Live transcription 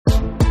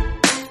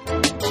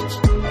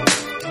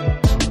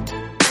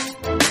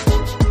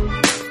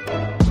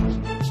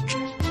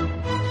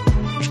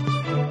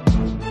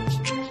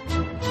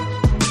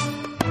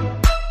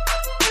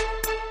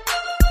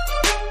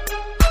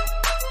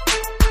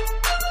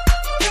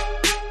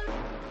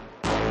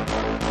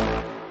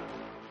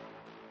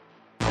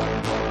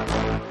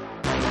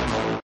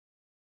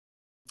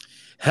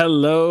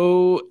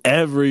Hello,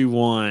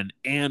 everyone,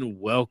 and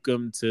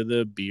welcome to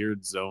the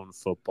Beard Zone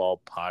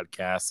Football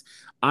Podcast.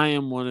 I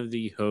am one of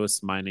the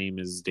hosts. My name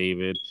is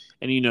David,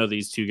 and you know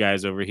these two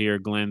guys over here,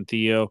 Glenn,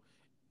 Theo.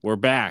 We're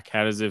back.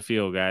 How does it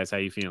feel, guys? How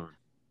you feeling?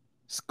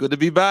 It's good to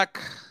be back.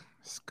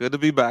 It's good to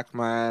be back,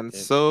 man. It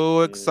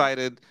So is.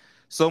 excited.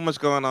 So much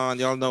going on.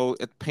 Y'all know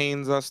it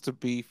pains us to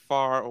be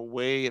far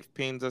away. It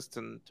pains us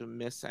to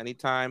miss any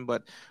time,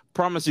 but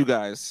promise you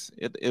guys,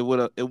 it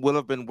will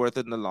have been worth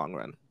it in the long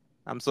run.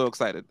 I'm so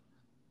excited.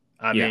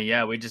 I Yeah, mean,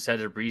 yeah, we just had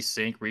to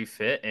resync,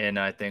 refit, and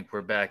I think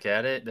we're back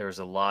at it. There's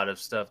a lot of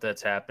stuff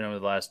that's happened over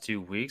the last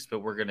 2 weeks, but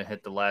we're going to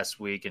hit the last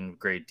week in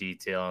great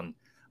detail, and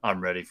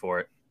I'm ready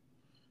for it.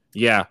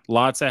 yeah.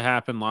 Lots to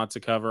happen, lots to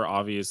cover.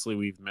 Obviously,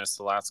 we've missed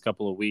the last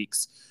couple of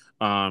weeks.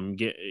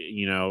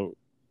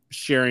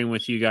 Sharing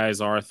with you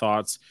guys our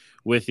thoughts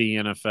with the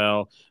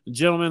NFL,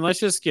 gentlemen. Let's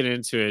just get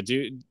into it,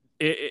 dude.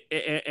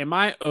 Am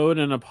I owed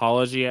an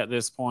apology at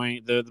this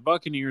point? The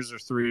Buccaneers are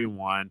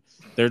 3-1.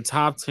 They're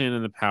top 10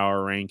 in the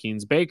power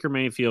rankings. Baker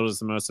Mayfield is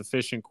the most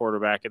efficient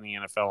quarterback in the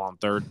NFL on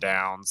third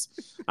downs.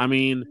 I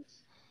mean,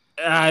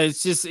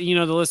 it's just the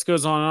list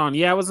goes on and on.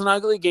 Yeah, it was an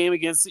ugly game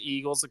against the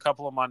Eagles a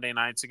couple of Monday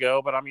nights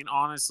ago, but I mean,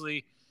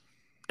 honestly,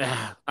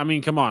 I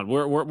mean, come on,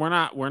 we're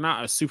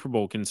not a Super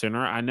Bowl contender.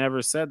 I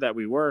never said that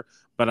we were,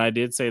 but I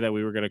did say that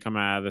we were going to come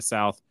out of the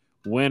South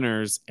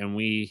winners, and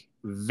we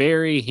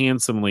very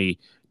handsomely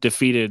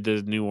defeated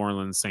the New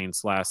Orleans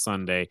Saints last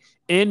Sunday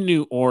in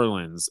New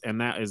Orleans, and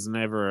that is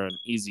never an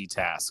easy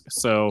task.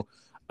 So,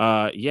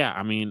 yeah,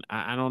 I mean,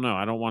 I don't know.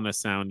 I don't want to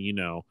sound,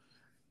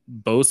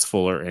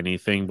 boastful or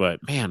anything, but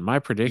man, my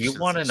You predictions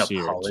want an this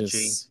year apology?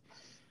 just.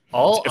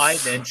 All I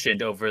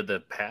mentioned over the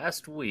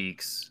past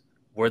weeks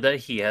were that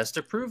he has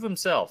to prove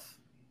himself.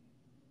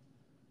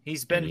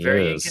 He's And been he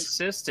very is.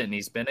 inconsistent.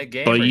 He's been a But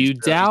gamer. you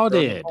He's thrown the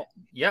doubted. ball.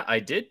 Yeah, I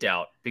did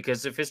doubt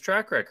because of his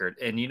track record.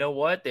 And you know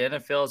what? The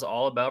NFL is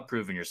all about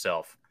proving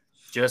yourself,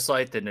 just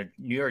like the New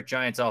York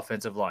Giants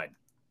offensive line.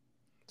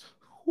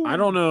 I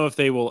don't Whew. know if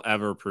they will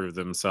ever prove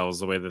themselves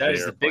the way that That they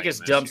is are the playing biggest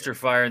this year. dumpster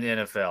fire in the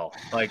NFL.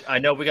 Like, I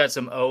know we got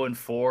some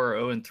 0-4 or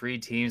 0-3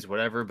 teams,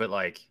 whatever, but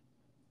like,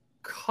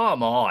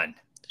 come on.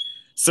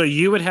 So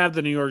you would have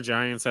the New York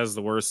Giants as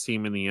the worst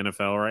team in the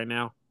NFL right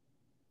now?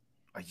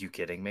 Are you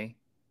kidding me?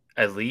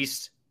 At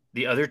least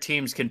the other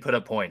teams can put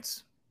up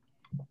points.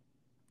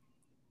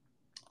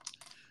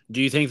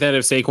 Do you think that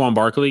if Saquon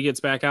Barkley gets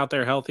back out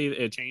there healthy,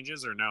 it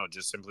changes, or no,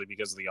 just simply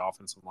because of the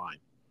offensive line?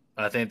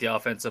 I think the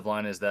offensive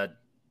line is that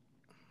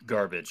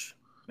garbage.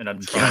 And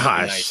I'm trying to be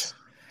Gosh, nice.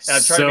 And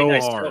I'm trying to be so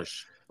nice. So,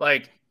 harsh.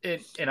 like,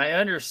 and I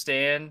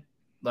understand,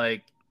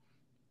 like,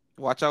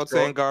 Watch out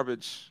saying Troy,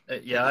 garbage.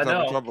 Get yeah, I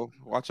yourself in trouble.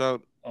 trouble. Watch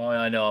out. Oh,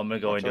 I know I'm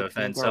going Watch to out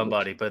saying offend garbage.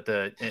 somebody, but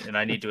and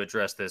I need to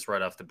address this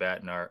right off the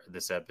bat in our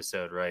this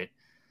episode, right?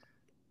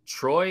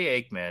 Troy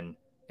Aikman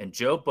and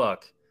Joe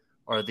Buck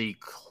are the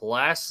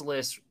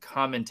classless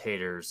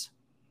commentators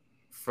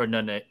for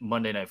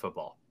Monday Night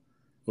Football.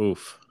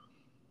 Oof.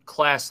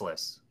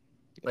 Classless.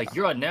 Like Yeah.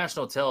 you're on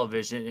national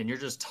television and you're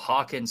just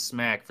talking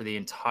smack for the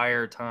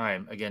entire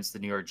time against the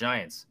New York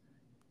Giants.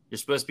 You're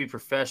supposed to be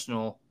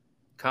professional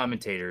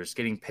commentators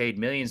getting paid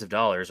millions of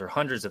dollars or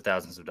hundreds of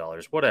thousands of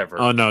dollars, whatever.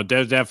 Oh no,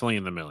 they're definitely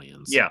in the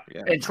millions. Yeah.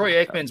 Yeah, And no, Troy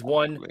Aikman's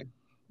absolutely.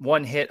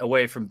 one hit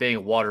away from being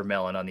a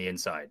watermelon on the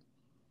inside.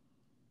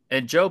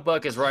 And Joe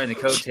Buck is riding the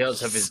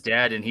coattails of his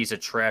dad, and he's a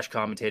trash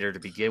commentator to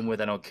begin with.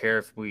 I don't care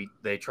if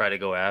they try to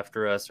go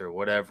after us or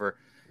whatever.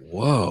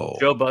 Whoa.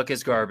 Joe Buck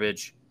is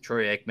garbage.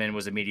 Troy Aikman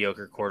was a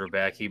mediocre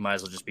quarterback. He might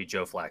as well just be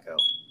Joe Flacco.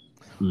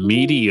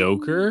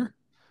 Mediocre?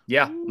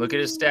 Yeah, look at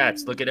his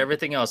stats. Look at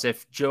everything else.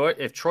 If Troy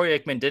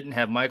Aikman didn't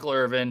have Michael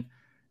Irvin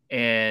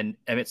and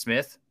Emmett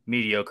Smith,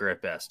 mediocre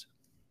at best.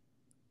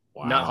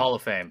 Not Hall Wow.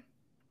 of Fame.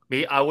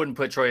 I wouldn't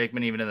put Troy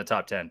Aikman even in the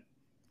top 10.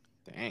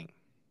 Dang.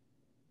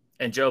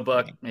 And Joe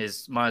Buck Dang.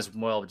 might as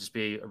well just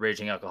be a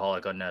raging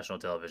alcoholic on national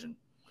television.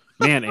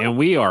 Man, and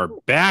we are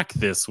back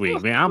this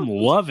week. Man, I'm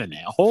loving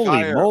it. Holy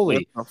Fire with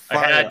moly. the I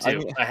fire. had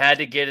to. I had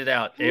to get it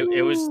out.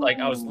 It was like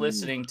I was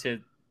listening to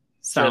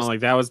Sounded just like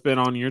that was been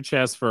on your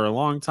chest for a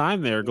long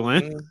time there,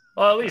 Glenn.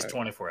 at least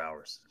 24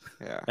 hours.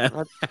 Yeah,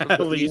 At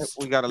least.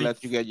 we gotta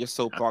let you get your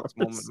soapbox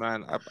moment,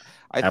 man.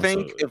 I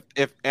think Absolutely.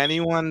 if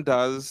anyone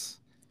does,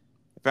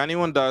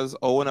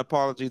 owe an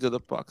apology to the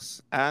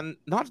Bucks, and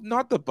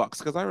not the Bucks,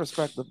 because I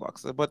respect the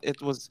Bucks, but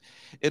it was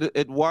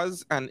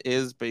and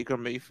is Baker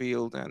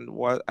Mayfield,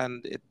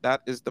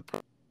 that is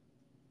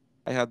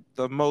I had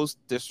the most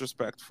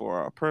disrespect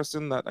for a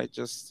person that I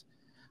just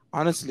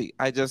honestly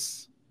I didn't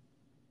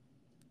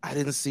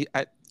see.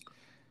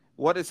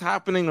 What is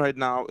happening right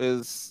now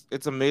is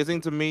it's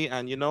amazing to me,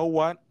 and you know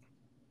what?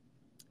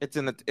 It's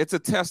a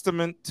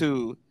testament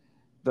to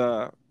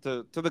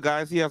the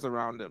guys he has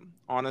around him,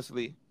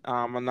 honestly.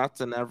 And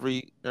that's in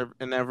every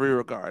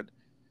regard.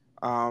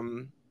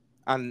 Um,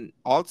 and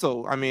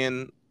also, I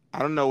mean, I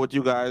don't know what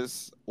you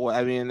guys. Well,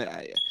 I mean,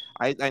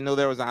 I know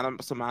there was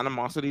some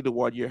animosity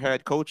toward your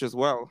head coach as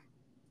well.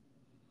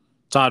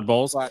 Todd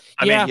Bowles. But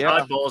I mean, Yeah, yeah,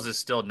 Todd Bowles is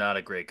still not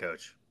a great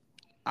coach.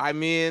 I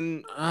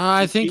mean,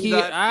 I think be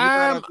that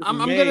as it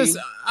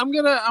may,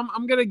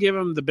 I'm gonna give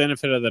him the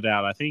benefit of the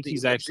doubt. I think the,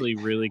 he's the, actually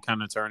really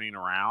kind of turning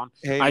around.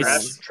 hey I man,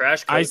 s-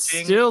 Trash I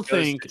coaching still goes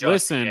think. to Josh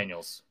Listen,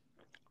 McDaniels.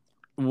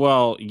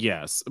 well,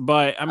 yes,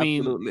 but I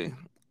mean, absolutely.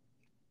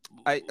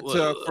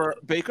 For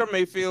Baker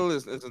Mayfield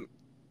isn't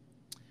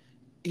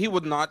he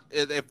would not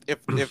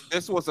if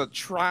this was a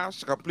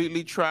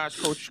completely trash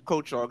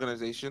coach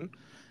organization.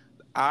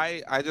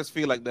 I just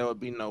feel like there would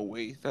be no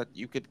way that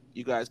you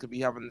guys could be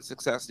having the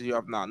success that you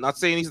have now. Not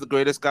saying he's the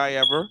greatest guy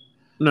ever,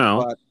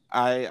 no. but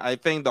I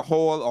think the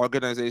whole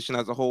organization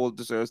as a whole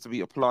deserves to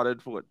be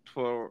applauded for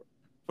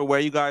where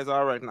you guys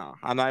are right now.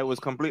 And I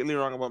was completely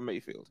wrong about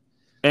Mayfield.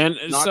 And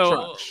Not so,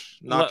 trash.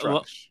 Not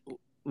trash.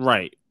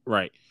 right,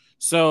 right.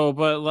 So,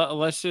 but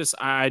let's just,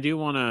 I do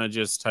want to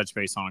just touch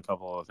base on a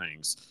couple of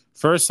things.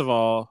 First of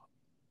all,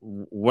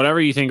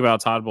 whatever you think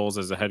about Todd Bowles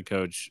as a head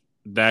coach,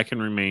 that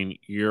can remain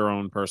your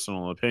own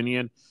personal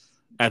opinion.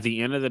 At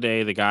the end of the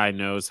day, the guy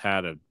knows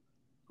how to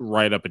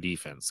write up a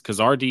defense because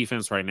our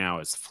defense right now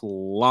is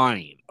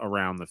flying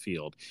around the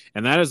field,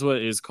 and that is what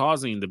is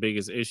causing the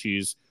biggest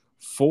issues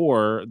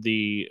for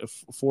the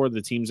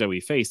teams that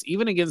we face,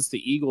 even against the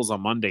Eagles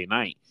on Monday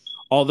night.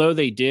 Although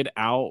they did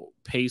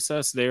outpace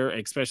us there,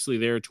 especially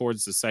there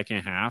towards the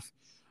second half.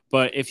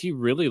 But if you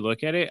really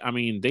look at it, I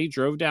mean, they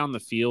drove down the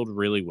field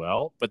really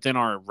well, but then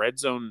our red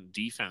zone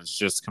defense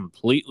just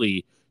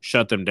completely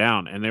shut them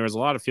down. And there was a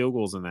lot of field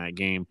goals in that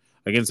game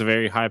against a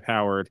very high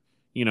powered,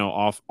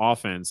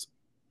 offense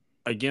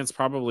against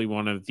probably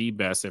one of the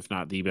best, if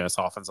not the best,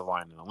 offensive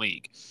line in the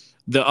league.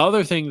 The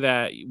other thing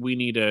that we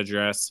need to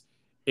address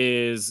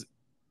is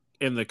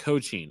in the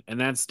coaching, and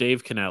that's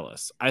Dave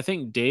Canellis. I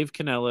think Dave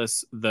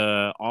Canellis,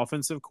 the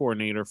offensive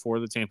coordinator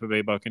for the Tampa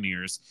Bay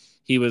Buccaneers,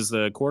 he was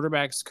the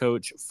quarterback's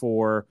coach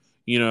for,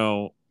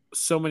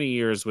 so many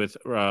years with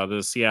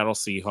the Seattle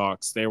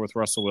Seahawks, there with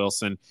Russell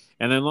Wilson.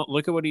 And then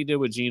look at what he did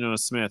with Geno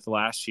Smith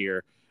last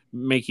year,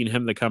 making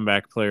him the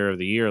comeback player of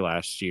the year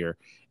last year.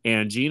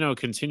 And Geno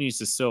continues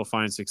to still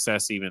find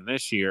success even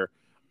this year,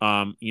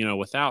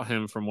 without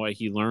him from what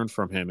he learned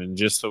from him and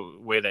just the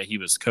way that he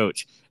was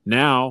coached.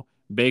 Now,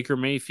 Baker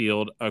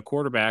Mayfield,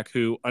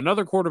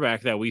 another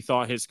quarterback that we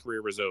thought his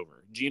career was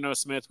over. Geno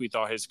Smith, we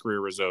thought his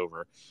career was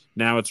over.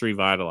 Now it's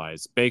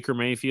revitalized. Baker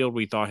Mayfield,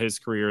 we thought his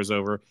career is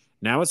over.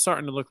 Now it's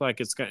starting to look like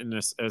it's getting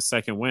a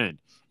second wind.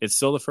 It's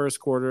still the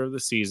first quarter of the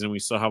season. We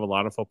still have a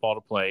lot of football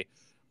to play.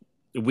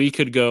 We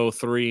could go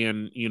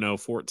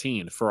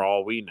 3-14 for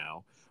all we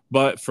know.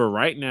 But for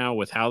right now,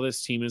 with how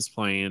this team is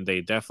playing,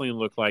 they definitely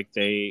look like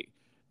they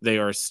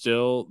are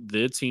still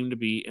the team to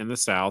beat in the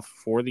South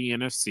for the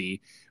NFC,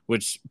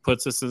 which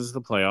puts us into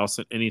the playoffs,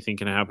 and anything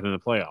can happen in the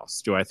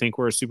playoffs. Do I think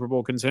we're a Super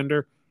Bowl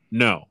contender?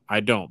 No, I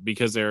don't,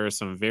 because there are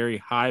some very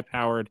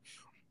high-powered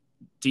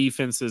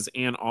defenses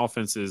and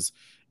offenses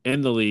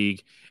in the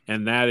league,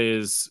 and that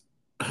is,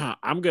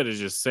 I'm going to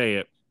just say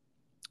it,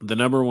 the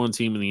number one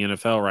team in the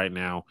NFL right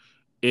now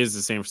is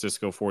the San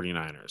Francisco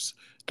 49ers.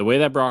 The way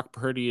that Brock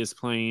Purdy is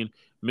playing,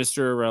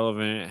 Mr.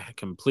 Irrelevant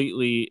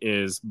completely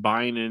is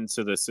buying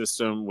into the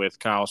system with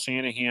Kyle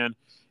Shanahan,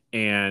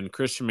 and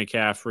Christian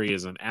McCaffrey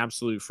is an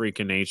absolute freak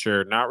of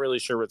nature. Not really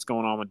sure what's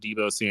going on with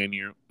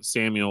Deebo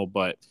Samuel,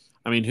 but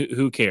I mean,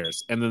 who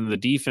cares? And then the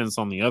defense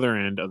on the other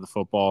end of the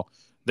football,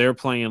 they're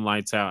playing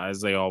lights out as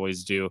they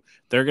always do.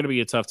 They're going to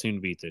be a tough team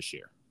to beat this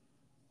year.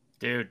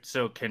 Dude,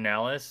 so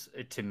Canales,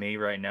 to me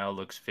right now,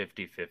 looks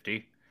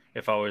 50-50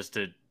 if I was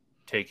to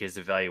take his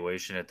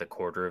evaluation at the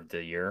quarter of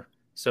the year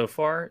so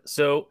far.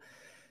 So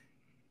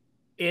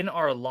in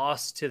our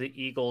loss to the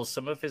Eagles,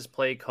 some of his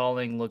play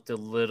calling looked a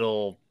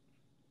little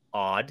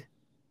odd.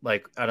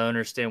 Like, I don't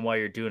understand why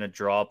you're doing a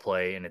draw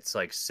play and it's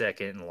like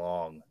second and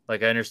long.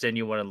 Like, I understand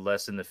you want to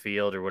lessen the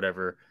field or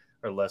whatever,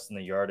 or lessen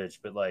the yardage,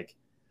 but like,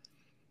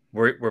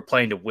 we're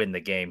playing to win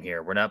the game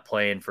here. We're not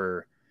playing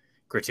for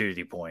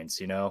gratuity points,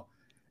 And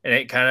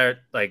it kind of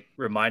like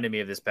reminded me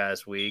of this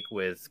past week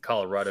with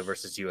Colorado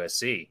versus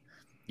USC.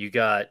 You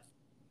got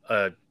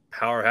a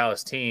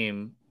powerhouse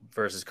team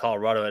versus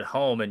Colorado at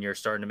home, and you're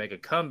starting to make a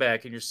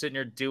comeback, and you're sitting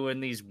there doing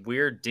these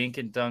weird dink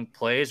and dunk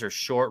plays or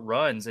short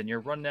runs, and you're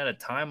running out of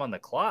time on the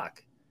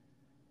clock.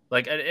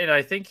 Like, and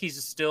I think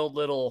he's still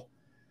little.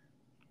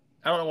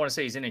 I don't want to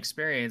say he's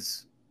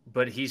inexperienced,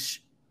 but he's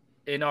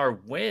in our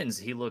wins.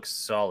 He looks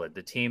solid.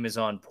 The team is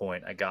on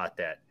point. I got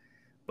that,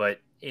 but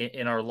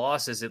in our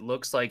losses, it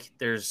looks like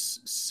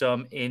there's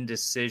some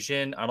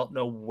indecision. I don't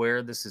know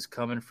where this is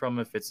coming from,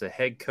 if it's a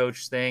head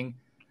coach thing,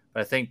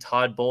 but I think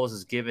Todd Bowles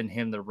has given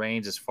him the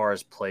reins as far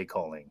as play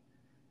calling.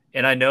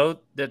 And I know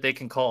that they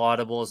can call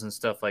audibles and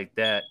stuff like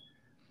that.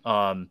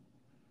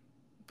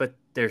 But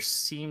there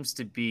seems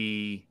to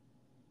be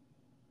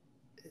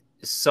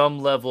some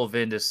level of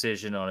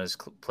indecision on his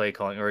play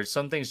calling, or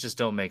some things just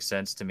don't make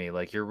sense to me.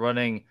 Like, you're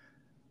running,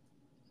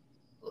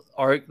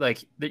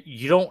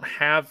 you don't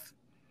have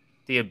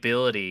the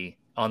ability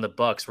on the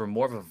Bucks. We're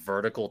more of a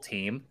vertical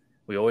team.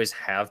 We always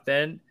have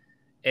been,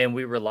 and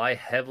we rely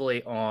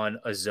heavily on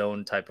a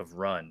zone type of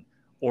run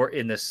or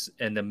in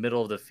the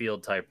middle of the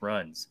field type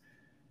runs.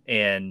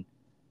 And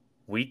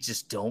we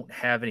just don't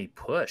have any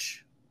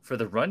push for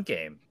the run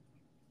game.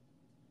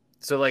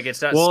 So, like,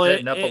 it's not Well,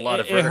 setting up a lot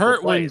of it vertical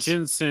hurt when plays.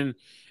 Jensen.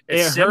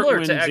 It's It hurt similar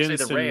when to actually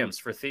Jensen, the Rams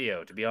for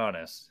Theo, to be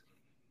honest.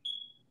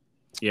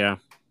 Yeah.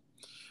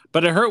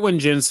 But it hurt when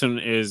Jensen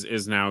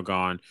is now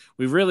gone.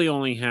 We really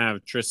only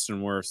have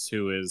Tristan Wirfs,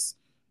 who is,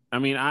 I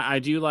mean, I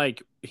do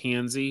like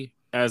Hansy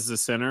as the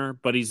center,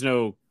 but he's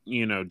no,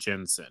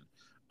 Jensen.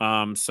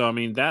 So I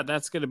mean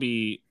that's going to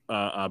be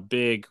a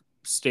big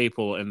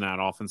staple in that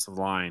offensive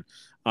line.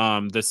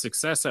 The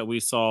success that we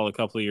saw a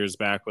couple of years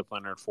back with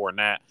Leonard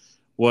Fournette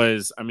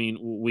was, I mean,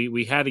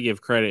 we had to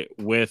give credit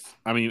with,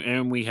 I mean,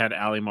 and we had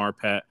Ali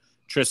Marpet.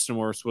 Tristan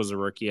Wirfs was a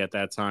rookie at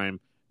that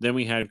time. Then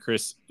we had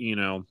Chris,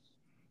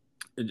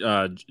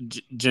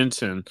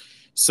 Jensen.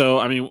 So,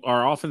 I mean,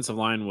 our offensive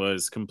line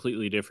was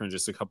completely different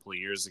just a couple of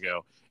years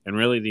ago. And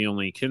really the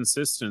only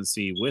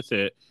consistency with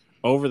it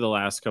over the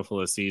last couple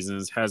of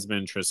seasons has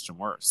been Tristan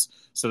Wirfs.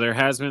 So there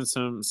has been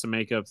some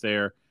makeup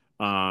there,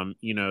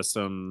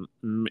 some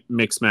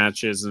mixed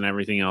matches and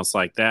everything else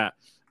like that,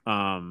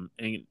 and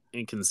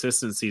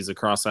inconsistencies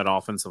across that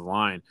offensive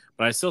line.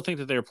 But I still think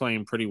that they're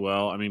playing pretty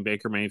well. I mean,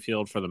 Baker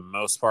Mayfield, for the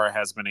most part,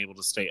 has been able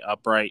to stay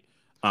upright.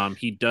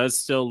 He does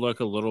still look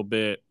a little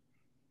bit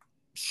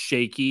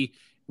shaky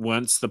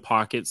once the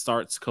pocket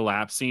starts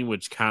collapsing,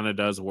 which kind of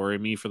does worry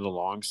me for the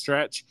long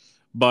stretch.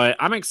 But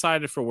I'm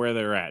excited for where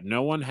they're at.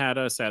 No one had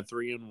us at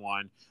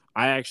 3-1.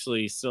 I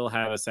actually still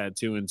had us at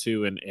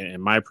 2-2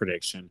 in my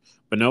prediction.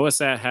 But Noah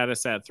had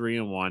us at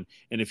 3-1.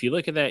 And if you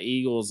look at that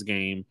Eagles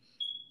game,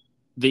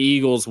 the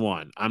Eagles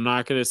won. I'm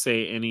not going to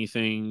say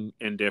anything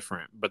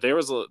indifferent, but there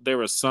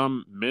was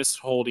some missed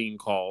holding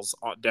calls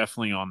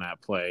definitely on that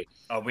play.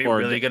 Are we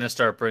really going to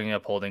start bringing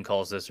up holding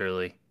calls this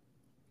early?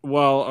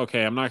 Well,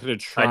 okay, I'm not going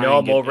to try. I know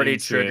I'm already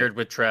triggered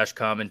with trash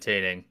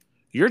commentating.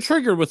 You're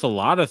triggered with a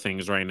lot of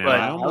things right now.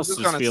 I almost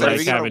just feel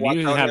like having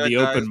you have the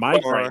open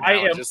mic right now. I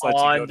am just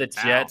on the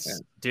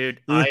Jets.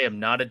 Dude, I am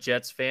not a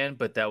Jets fan,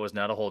 but that was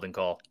not a holding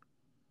call.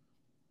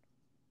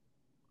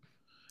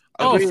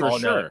 Oh, for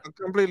sure. I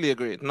completely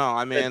agree. No,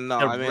 I mean, the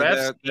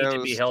refs need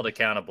to be held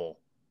accountable.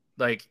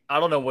 Like,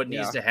 I don't know what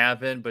needs to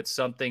happen, but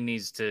something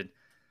needs to,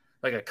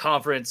 like a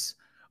conference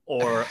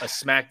or a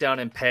SmackDown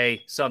and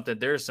pay something.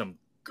 There's some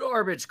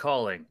garbage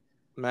calling.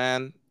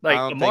 Man, like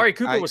Amari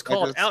Cooper was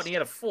called out and he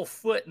had a full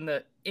foot in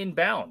the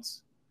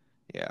inbounds.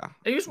 Yeah. And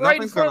he was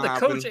right in front of the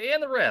coach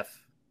and the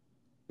ref.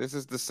 This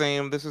is the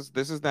same. This is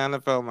the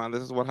NFL, man.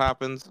 This is what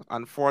happens,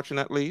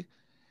 unfortunately.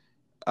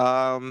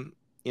 At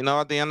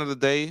the end of the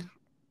day,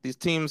 these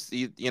teams,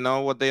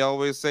 what they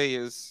always say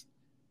is,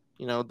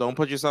 don't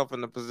put yourself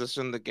in the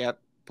position to get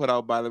put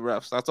out by the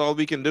refs. That's all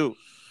we can do.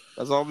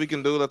 That's all we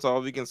can do. That's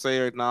all we can say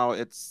right now.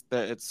 It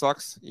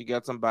sucks. You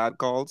get some bad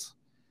calls,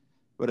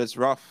 but it's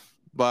rough.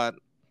 But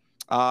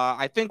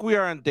I think we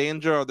are in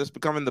danger of this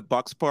becoming the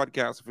Bucks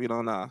podcast if we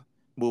don't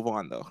move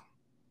on, though.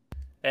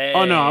 Hey,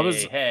 oh no,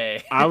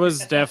 I was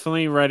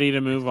definitely ready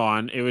to move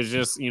on. It was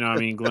just,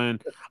 Glenn,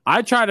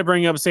 I tried to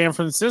bring up San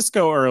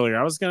Francisco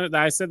earlier.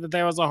 I said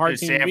that was a hard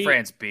team to beat. San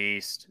Fran's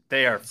beast.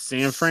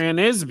 San Fran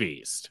is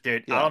beast.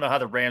 Dude, yeah. I don't know how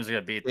the Rams are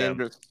gonna beat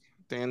them.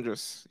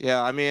 Dangerous.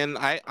 Yeah, I mean,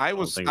 I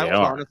was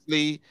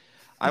honestly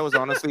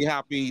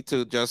happy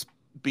to just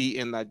be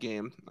in that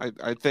game.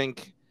 I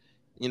think,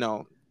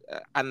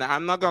 and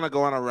I'm not gonna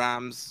go on a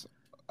Rams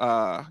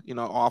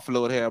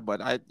offload here, but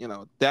I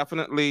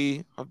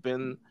definitely have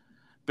been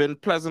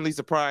pleasantly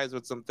surprised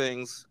with some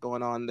things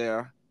going on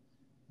there.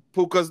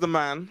 Puka's the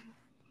man.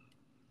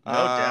 No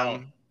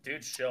doubt.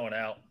 Dude's showing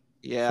out.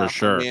 Yeah, for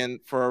sure. I mean,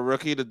 for a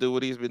rookie to do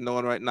what he's been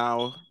doing right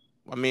now,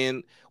 I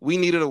mean, we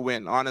needed a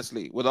win,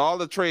 honestly. With all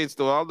the trades,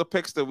 all the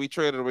picks that we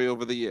traded away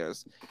over the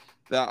years,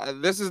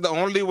 this is the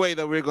only way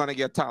that we're going to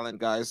get talent,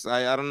 guys.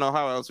 I don't know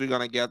how else we're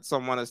going to get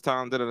someone as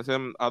talented as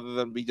him other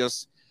than we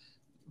just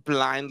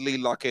blindly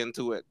lock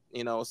into it,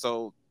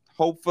 So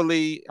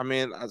hopefully, I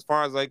mean, as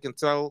far as I can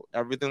tell,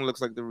 everything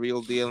looks like the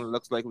real deal. It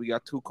looks like we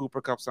got 2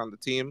 Cooper Kupps on the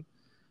team.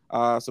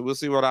 So we'll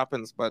see what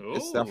happens, but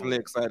it's definitely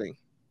exciting.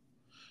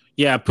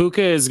 Yeah,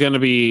 Puka is going to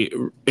be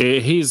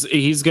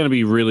he's going to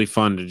be really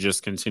fun to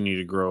just continue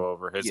to grow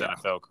over his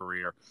NFL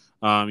career.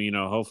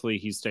 Hopefully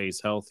he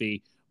stays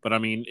healthy. But I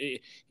mean,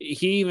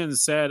 he even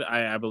said,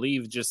 I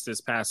believe just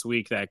this past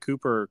week that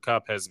Cooper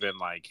Kupp has been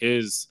like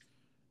his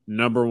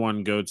number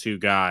one go-to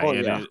guy.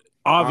 And it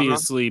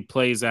obviously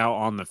plays out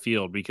on the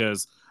field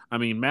because, I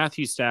mean,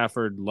 Matthew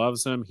Stafford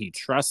loves him. He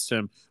trusts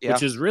him,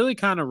 which is really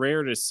kind of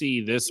rare to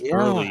see this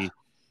early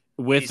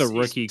with a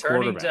rookie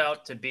quarterback. Turns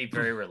out to be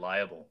very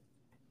reliable.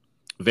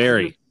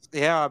 Very.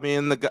 Yeah, I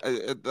mean,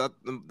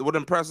 what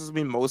impresses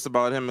me most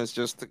about him is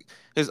just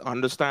his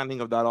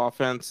understanding of that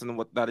offense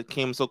and that it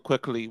came so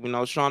quickly.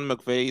 Sean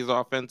McVay's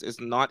offense is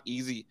not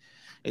easy.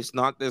 It's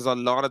not. There's a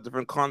lot of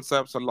different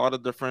concepts, a lot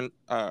of different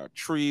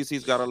trees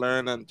he's got to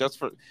learn, and just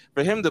for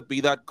him to be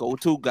that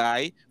go-to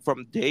guy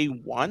from day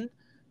one,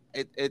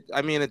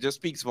 it just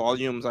speaks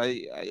volumes.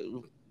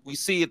 We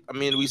see it. I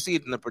mean, we see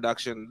it in the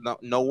production.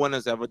 No one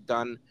has ever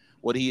done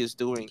what he is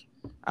doing.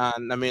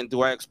 And I mean,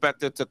 do I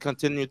expect it to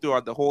continue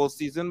throughout the whole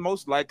season?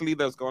 Most likely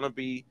there's going to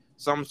be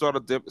some sort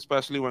of dip,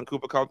 especially when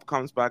Cooper Cup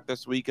comes back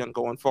this week and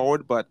going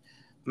forward. But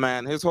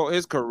man,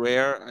 his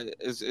career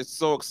is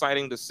so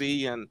exciting to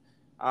see, and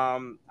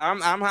I'm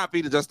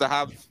happy to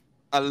have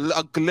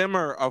a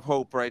glimmer of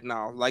hope right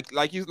now.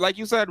 Like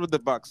you said with the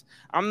Bucks,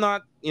 I'm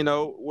not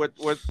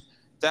with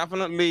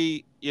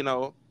definitely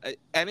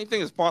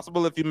anything is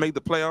possible if you make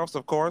the playoffs,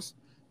 of course.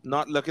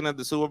 Not looking at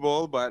the Super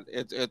Bowl, but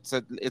it's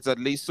at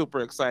least super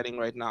exciting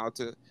right now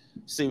to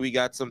see we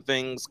got some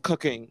things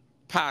cooking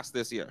past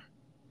this year.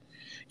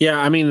 Yeah,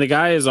 I mean the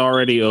guy is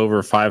already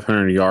over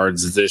 500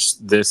 yards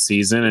this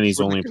season, and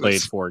he's only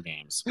played Ridiculous. 4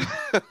 games.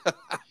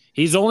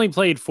 He's only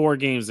played 4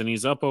 games, and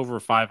he's up over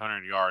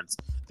 500 yards.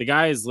 The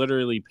guy is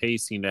literally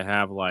pacing to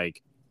have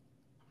like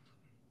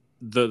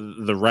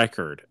the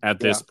record at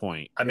this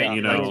point. I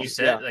mean, Yeah. like you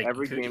said, like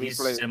every game he he's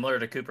plays. similar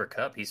to Cooper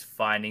Cup. He's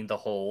finding the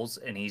holes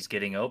and he's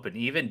getting open,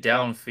 even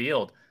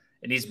downfield,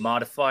 and he's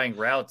modifying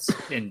routes.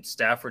 And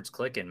Stafford's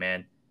clicking,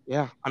 man.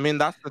 Yeah, I mean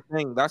that's the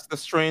thing. That's the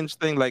strange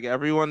thing. Like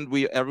everyone,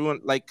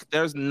 like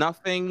there's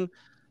nothing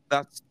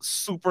that's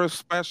super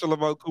special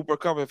about Cooper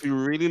Cup. If you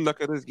really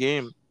look at his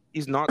game,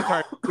 he's not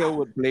trying to kill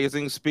with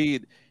blazing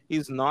speed.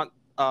 He's not,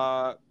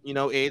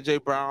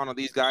 AJ Brown or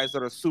these guys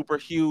that are super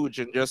huge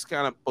and just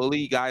kind of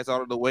bully guys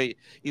out of the way.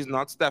 He's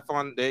not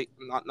Stephon Diggs,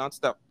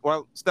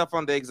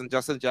 Stephon Diggs and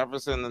Justin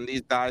Jefferson and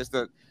these guys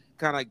that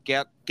kind of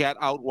get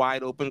out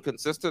wide open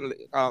consistently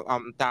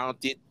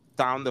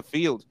down the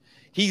field.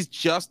 He's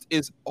just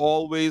is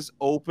always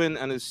open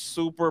and is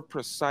super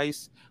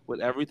precise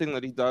with everything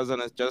that he does, and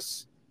it's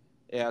just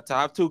to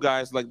have 2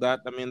 guys like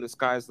that. I mean, the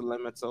sky's the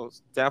limit. So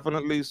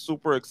definitely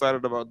super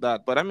excited about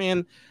that. But I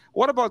mean,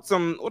 what about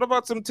some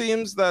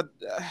teams that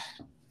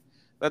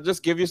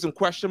just give you some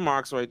question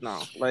marks right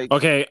now? Like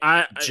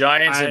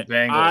Giants and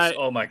Bengals.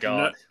 Oh my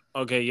god.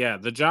 No, okay, yeah,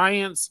 the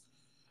Giants.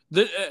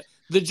 The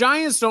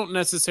Giants don't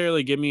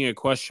necessarily give me a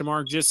question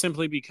mark just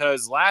simply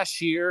because last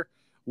year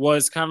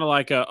was kind of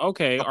like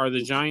are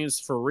the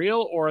Giants for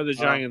real or are the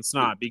Giants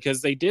not?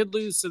 Because they did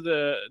lose to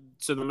the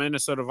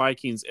Minnesota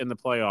Vikings in the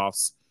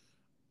playoffs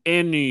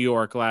in New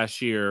York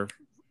last year.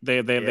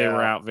 They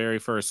were out very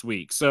first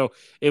week. So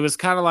it was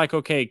kind of like,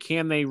 okay,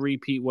 can they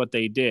repeat what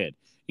they did?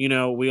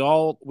 We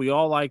all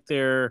like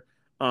their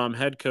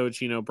head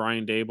coach,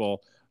 Brian Daboll,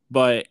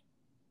 but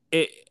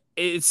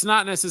it's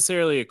not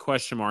necessarily a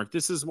question mark.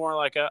 This is more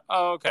like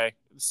okay.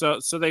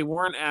 So they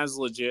weren't as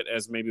legit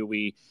as maybe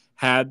we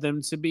had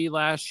them to be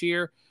last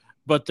year.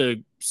 But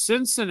the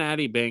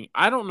Cincinnati Bengals,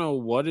 I don't know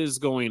what is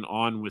going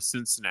on with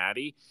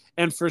Cincinnati.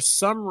 And for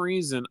some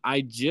reason, I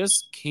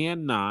just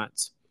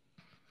cannot.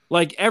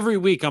 Like every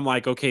week, I'm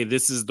like, okay,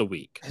 this is the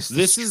week.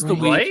 This is the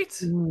week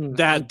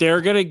that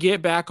they're going to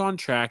get back on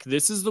track.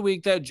 This is the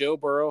week that Joe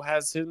Burrow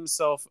has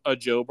himself a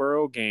Joe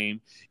Burrow game.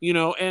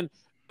 And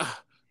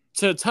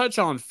to touch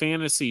on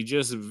fantasy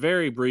just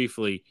very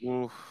briefly,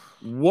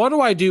 what do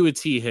I do with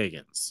T.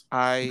 Higgins?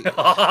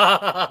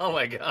 Oh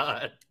my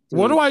god.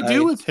 What do I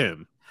do with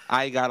him?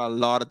 I got a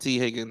lot of T.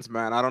 Higgins,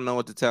 man. I don't know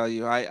what to tell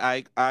you.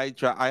 I'm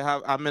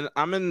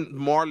in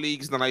more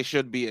leagues than I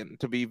should be in,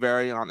 to be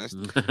very honest.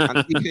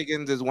 And T.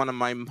 Higgins is one of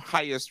my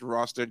highest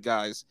rostered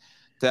guys.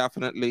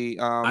 Definitely.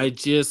 I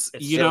just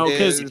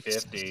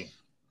because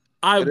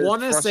I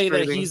want to say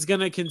that he's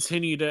gonna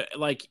continue to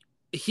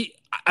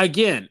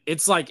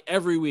it's like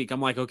every week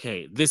I'm like,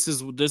 okay, this is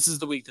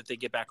the week that they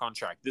get back on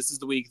track. This is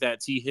the week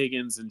that T.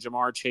 Higgins and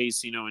Jamar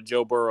Chase, and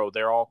Joe Burrow,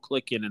 they're all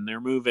clicking and they're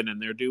moving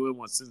and they're doing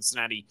what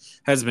Cincinnati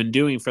has been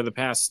doing for the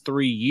past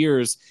 3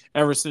 years,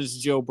 ever since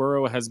Joe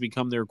Burrow has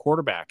become their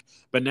quarterback.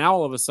 But now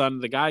all of a sudden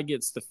the guy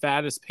gets the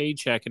fattest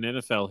paycheck in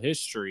NFL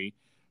history,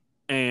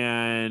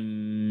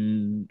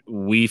 and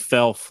we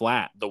fell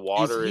flat. The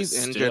water he's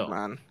is injured, still.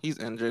 Man. He's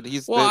injured.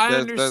 I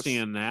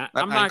understand that.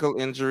 That ankle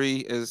injury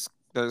is.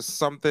 There's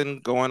something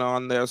going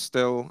on there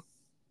still.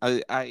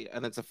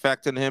 And it's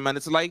affecting him. And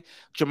it's like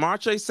Jamar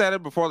Chase said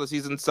it before the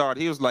season started.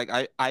 He was like,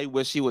 I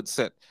wish he would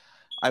sit.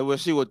 I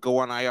wish he would go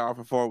on IR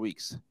for 4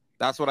 weeks.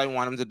 That's what I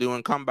want him to do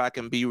and come back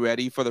and be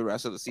ready for the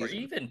rest of the season. Or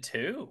even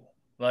 2.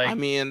 Like, I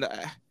mean,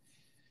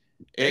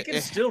 it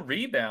can still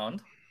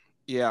rebound.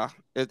 Yeah,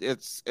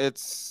 it's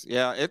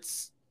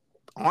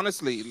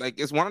honestly like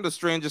it's one of the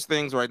strangest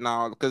things right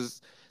now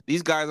because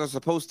these guys are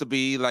supposed to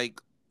be like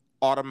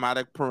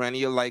automatic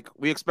perennial, like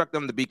we expect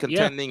them to be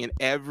contending in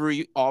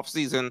every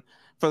offseason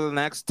for the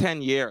next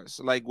 10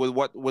 years, like with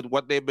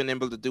what they've been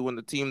able to do in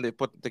the team they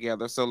put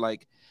together. So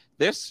like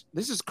this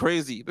is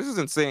crazy. This is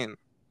insane.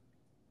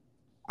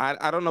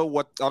 I don't know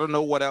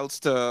what else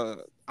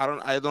to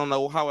I don't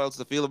know how else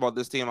to feel about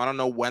this team. I don't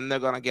know when they're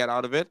gonna get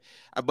out of it,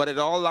 but it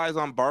all lies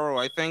on Burrow.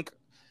 I think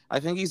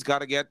he's got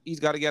to get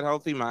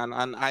healthy, man,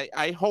 and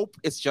I hope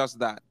it's just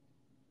that.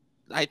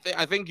 I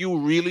think you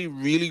really,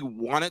 really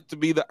want it to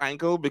be the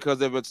ankle, because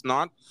if it's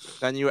not,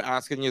 then you're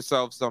asking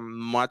yourself some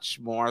much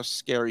more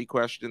scary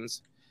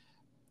questions.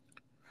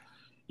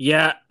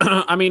 Yeah,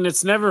 I mean,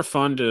 it's never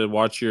fun to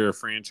watch your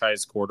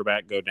franchise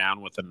quarterback go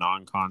down with a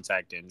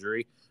non-contact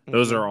injury.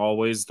 Those are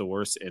always the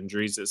worst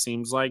injuries, it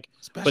seems like.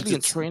 Especially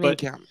in training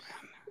camp.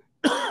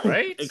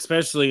 Right?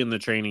 Especially in the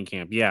training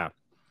camp, yeah.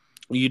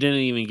 You didn't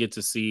even get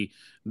to see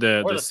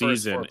the Or the first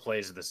season. 4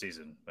 plays of the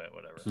season, but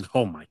whatever.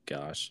 Oh my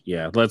gosh.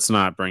 Yeah, let's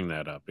not bring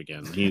that up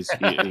again.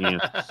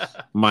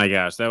 My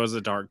gosh, that was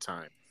a dark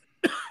time.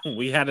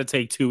 We had to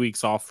take 2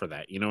 weeks off for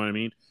that. You know what I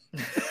mean?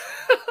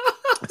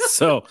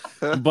 So,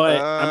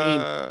 but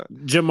I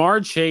mean,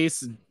 Jamar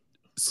Chase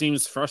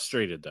seems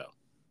frustrated though.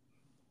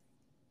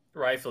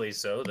 Rightfully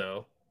so,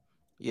 though.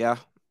 Yeah.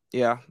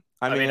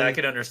 I mean, I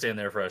can understand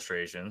their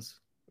frustrations.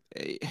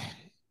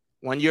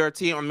 When you're a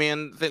team, I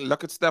mean,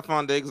 look at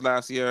Stephon Diggs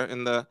last year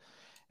in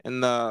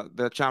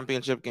the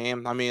championship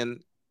game. I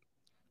mean,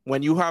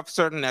 when you have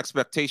certain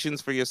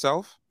expectations for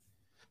yourself,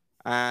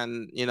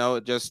 and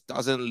it just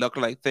doesn't look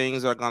like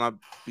things are gonna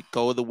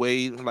go the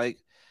way. Like,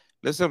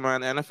 listen,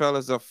 man,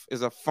 NFL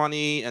is a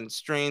funny and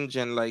strange,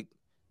 and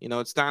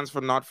it stands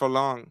for not for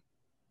long.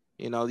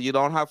 You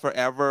don't have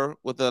forever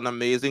with an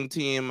amazing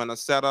team and a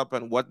setup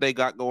and what they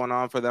got going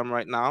on for them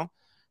right now.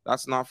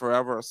 That's not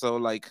forever. So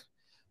the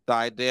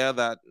idea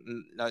that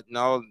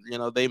no,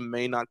 they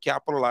may not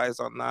capitalize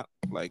on that,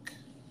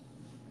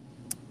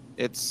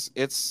 it's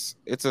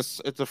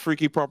a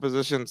freaky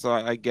proposition. So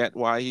I get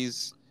why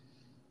he's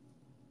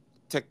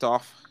ticked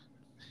off.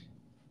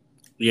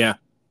 Yeah,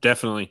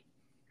 definitely.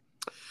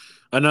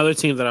 Another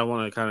team that I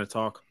want to kind of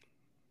talk.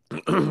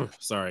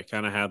 Sorry,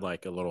 kind of had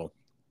like a little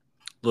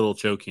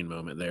choking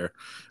moment there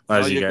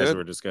as you guys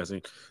were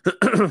discussing.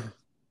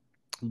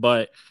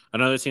 But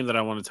another team that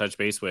I want to touch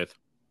base with,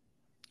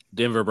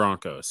 Denver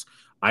Broncos.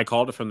 I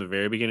called it from the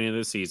very beginning of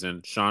the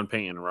season. Sean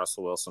Payton and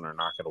Russell Wilson are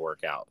not going to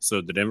work out.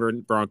 So the Denver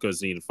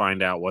Broncos need to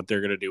find out what they're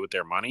going to do with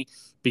their money,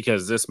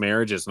 because this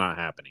marriage is not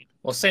happening.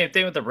 Well, same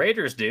thing with the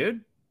Raiders,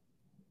 dude.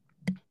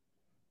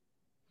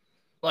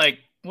 Like,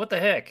 what the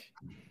heck?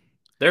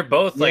 They're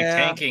both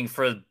tanking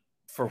for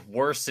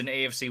worse in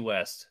AFC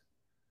West.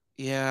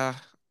 Yeah.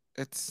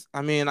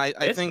 I mean,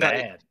 I think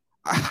bad.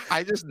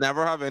 I just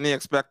never have any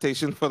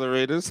expectation for the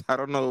Raiders. I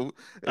don't know.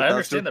 I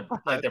understand the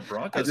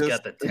Broncos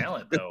got the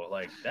talent though.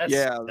 Like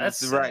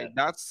that's right.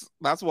 That's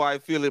why I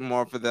feel it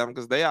more for them,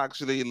 because they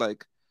actually I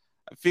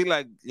feel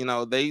like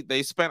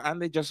they spent,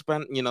 and they just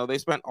spent they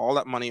spent all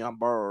that money on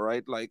Burrow,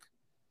 right?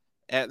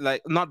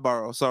 Not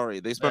Burrow, sorry.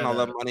 They spent all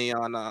that money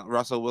on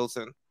Russell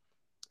Wilson,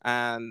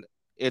 and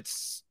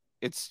it's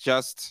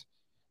just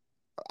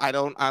I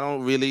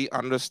don't really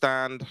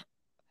understand.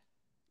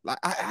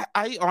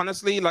 I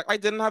honestly I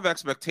didn't have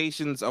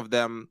expectations of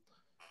them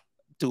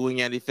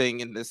doing anything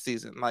in this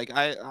season.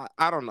 I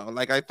don't know.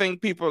 I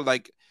think people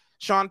like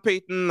Sean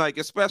Payton,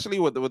 especially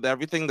with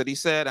everything that he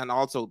said, and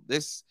also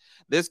this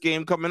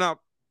game coming up,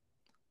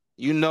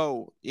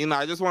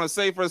 I just want to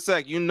say for a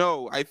sec,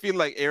 I feel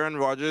like Aaron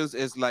Rodgers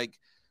is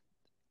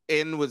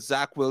in with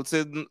Zach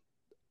Wilson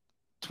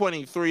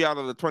 23 out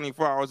of the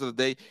 24 hours of the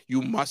day.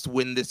 You must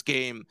win this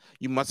game.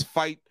 You must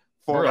fight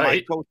for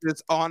my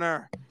coach's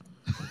honor.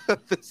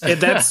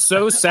 That's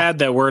so sad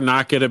that we're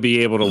not going to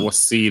be able to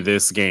see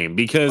this game,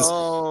 because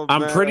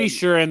I'm pretty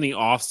sure in the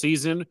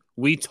offseason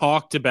we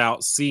talked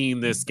about seeing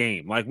this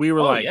game. We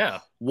were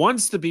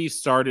once the beef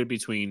started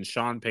between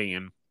Sean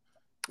Payton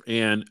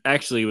and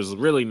actually it was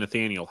really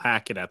Nathaniel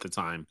Hackett at the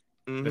time.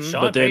 Mm-hmm.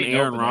 But then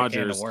Aaron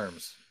Rodgers.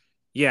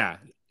 Yeah,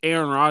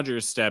 Aaron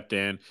Rodgers stepped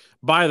in.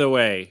 By the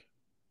way,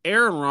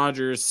 Aaron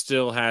Rodgers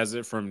still has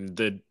it from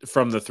the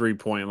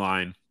 3-point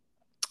line.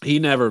 He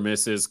never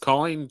misses.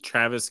 Calling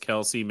Travis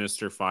Kelce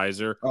Mr.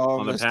 Pfizer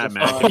on the Pat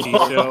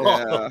McAfee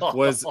show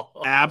was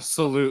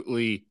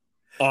absolutely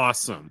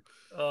awesome.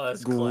 Oh,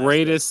 that's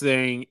greatest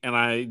thing.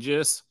 And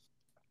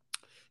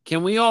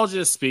can we all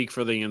just speak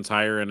for the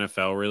entire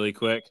NFL really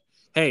quick?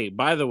 Hey,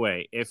 by the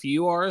way, if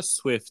you are a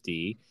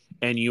Swiftie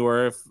and you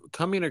are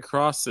coming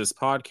across this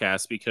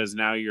podcast because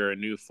now you're a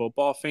new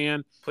football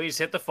fan, please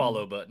hit the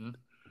follow button.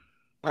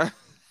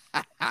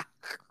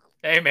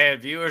 Hey, man,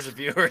 viewers.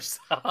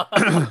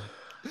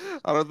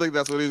 I don't think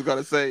that's what he's going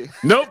to say.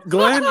 Nope,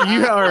 Glenn,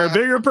 you are a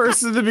bigger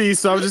person than me,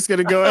 so I'm just going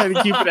to go ahead and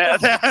keep it at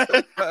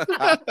that.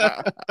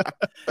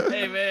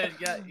 Hey, man,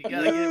 you got to get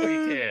what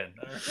you can.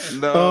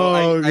 No,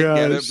 I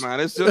get it,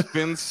 man. It's just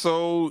been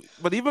so...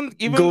 But even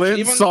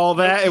Glenn saw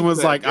that and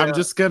was like, I'm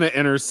just going to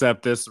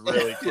intercept this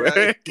really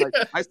quick.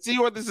 I see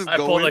where this is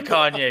going. I pulled a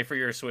Kanye for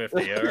your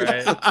Swiftie, all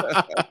right?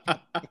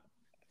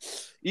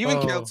 Even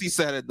Kelce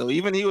said it, though.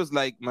 Even he was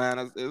like,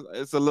 man,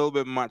 it's a little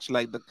bit much.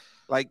 Come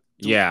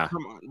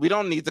on. We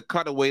don't need to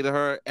cut away to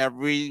her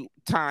every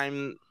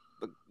time,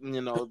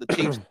 the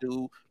Chiefs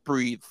do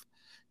breathe.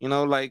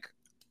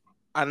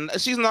 And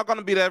she's not going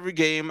to be there every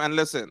game. And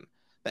listen,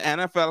 the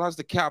NFL has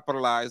to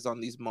capitalize on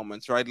these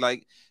moments, right?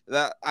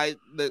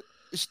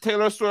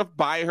 Taylor Swift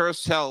by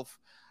herself,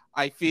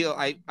 I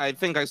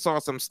think I saw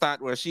some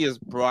stat where she has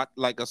brought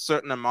a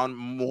certain amount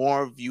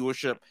more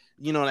viewership.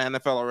 The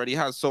NFL already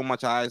has so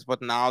much eyes,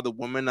 but now the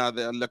women are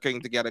there looking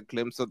to get a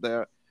glimpse of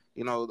their,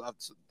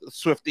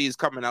 Swifties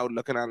coming out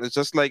looking at it. It's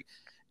just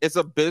it's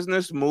a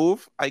business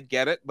move. I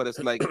get it, but it's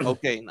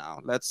okay, now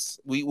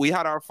we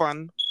had our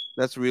fun.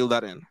 Let's reel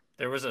that in.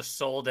 There was a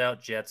sold out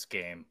Jets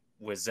game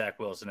with Zach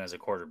Wilson as a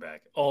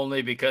quarterback,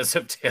 only because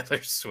of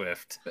Taylor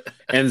Swift.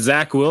 And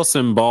Zach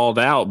Wilson balled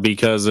out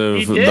because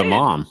of the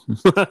mom.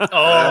 Oh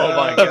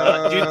my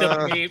god, dude!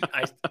 The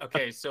meme.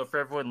 Okay, so for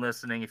everyone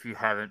listening, if you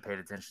haven't paid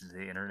attention to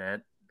the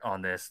internet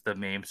on this, the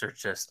memes are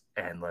just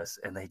endless,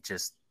 and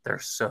they're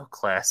so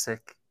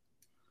classic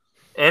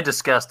and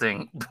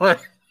disgusting,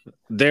 but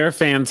they're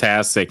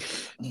fantastic.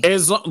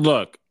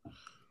 Look,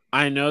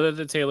 I know that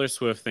the Taylor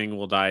Swift thing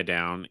will die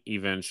down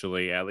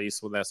eventually. At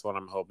least that's what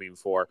I'm hoping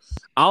for.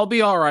 I'll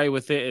be all right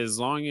with it as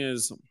long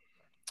as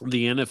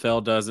the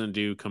NFL doesn't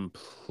do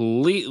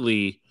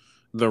completely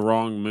the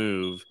wrong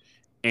move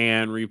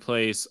and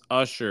replace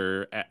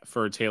Usher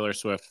for Taylor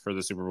Swift for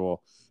the Super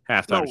Bowl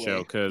halftime show.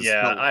 Because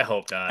I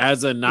hope not.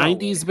 As a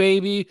 90s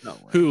baby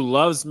who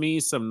loves me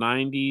some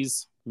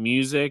 90s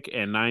music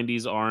and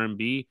 90s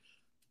R&B,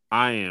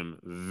 I am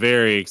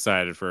very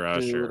excited for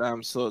Usher. Dude,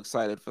 I'm so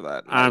excited for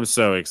that. I'm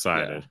so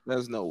excited. Yeah,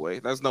 there's no way.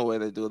 There's no way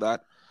they do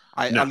that.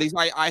 At least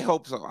I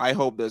hope so. I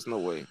hope there's no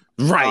way.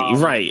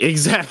 Right,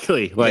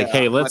 exactly. Like,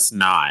 hey, let's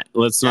not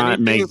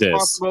make this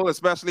possible,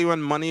 especially when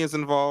money is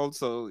involved.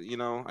 So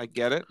I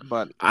get it,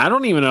 but I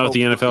don't even know if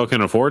the NFL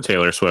can afford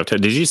Taylor Swift.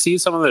 Did you see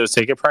some of those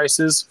ticket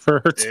prices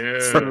for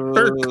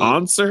her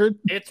concert?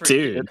 It's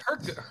dude.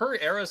 Her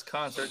Eras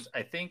concerts,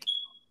 I think,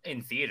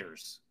 in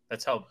theaters.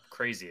 That's how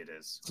crazy it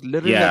is. It's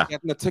literally like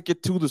getting a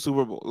ticket to the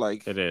Super Bowl.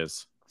 Like it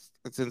is.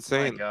 It's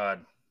insane. Oh my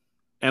God.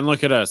 And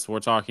look at us.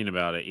 We're talking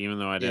about it, even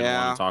though I didn't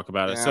want to talk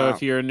about it. So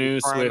if you're a new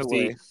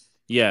Swiftie,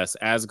 yes,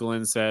 as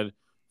Glenn said,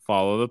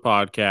 follow the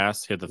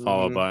podcast, hit the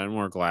follow button.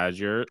 We're glad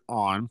you're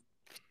on.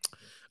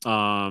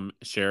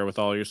 Share with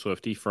all your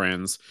Swiftie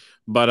friends.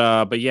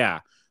 But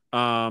yeah.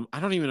 I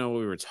don't even know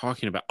what we were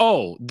talking about.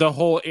 Oh, the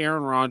whole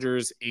Aaron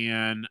Rodgers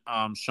and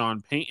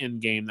Sean Payton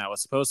game that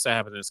was supposed to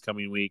happen this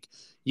coming week.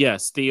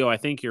 Yes, Theo, I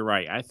think you're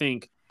right. I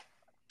think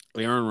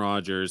Aaron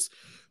Rodgers,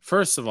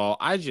 first of all,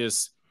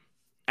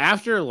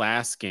 after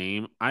last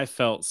game, I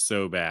felt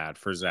so bad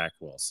for Zach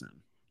Wilson.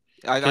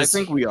 I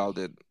think we all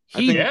did.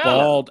 He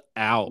balled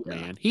out,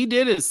 man. He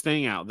did his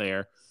thing out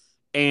there,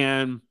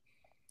 and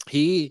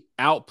he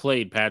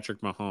outplayed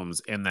Patrick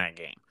Mahomes in that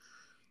game.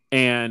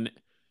 And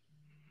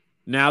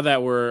now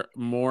that we're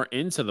more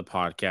into the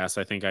podcast,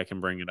 I think I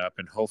can bring it up,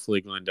 and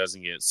hopefully Glenn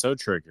doesn't get so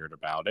triggered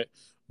about it.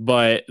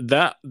 But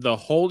the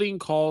holding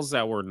calls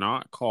that were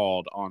not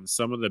called on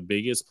some of the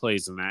biggest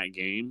plays in that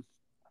game,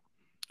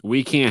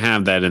 we can't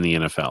have that in the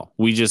NFL.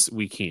 We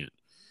can't.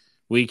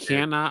 We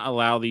cannot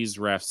allow these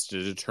refs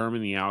to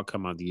determine the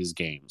outcome of these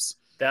games.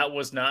 That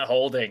was not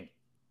holding.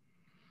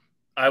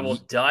 I will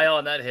die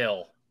on that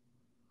hill.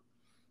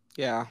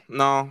 Yeah,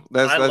 no,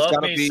 I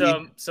love me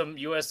some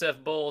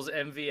USF Bulls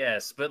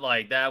MVS, but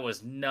that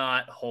was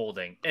not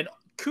holding. And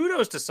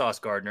kudos to Sauce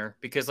Gardner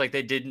because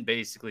they didn't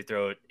basically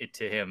throw it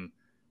to him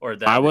or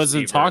that. I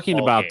wasn't talking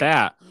about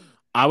that.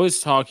 I was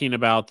talking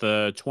about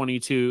the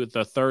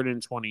 3rd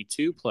and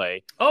 22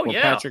 play. Oh,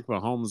 where Patrick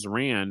Mahomes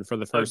ran for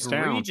the first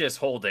down. Egregious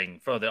holding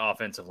for the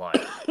offensive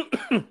line.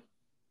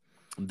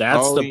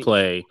 That's the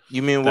play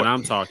you mean that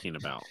I'm talking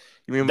about.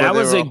 You mean that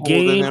was a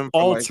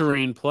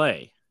game-altering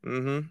play.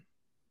 Mm-hmm.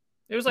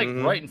 It was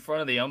right in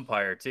front of the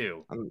umpire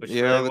too, which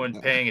for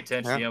everyone paying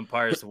attention, the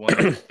umpire is the one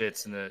that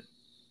fits in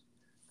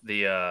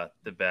the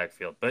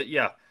backfield. But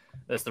yeah,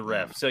 that's the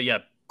ref. So yeah,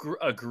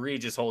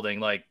 egregious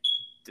holding. I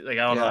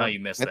don't know how you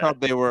missed that. I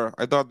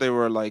thought they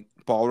were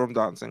ballroom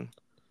dancing.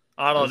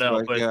 I don't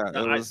know, but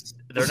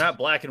they're not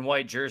black and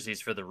white jerseys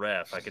for the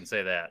ref. I can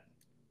say that.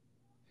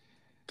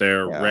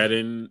 They're red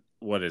and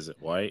what is it?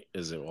 White?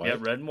 Is it white? Yeah,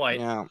 red and white.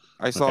 Yeah,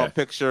 I saw a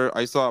picture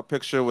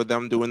with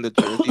them doing the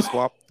jersey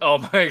swap. Oh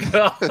my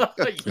god,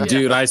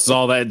 dude! I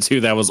saw that too.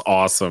 That was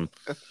awesome.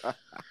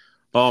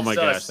 Oh my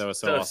gosh, that was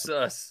so awesome.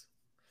 Sus.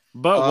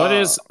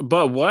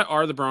 But what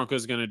are the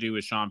Broncos going to do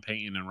with Sean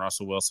Payton and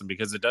Russell Wilson?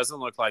 Because it doesn't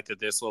look like that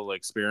this little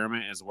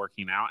experiment is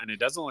working out, and it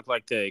doesn't look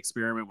like the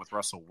experiment with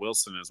Russell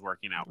Wilson is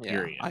working out.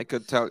 Period. I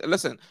could tell.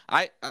 Listen,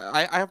 I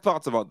have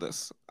thoughts about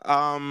this.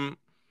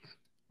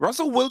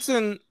 Russell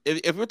Wilson.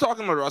 If we're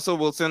talking about Russell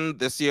Wilson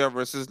this year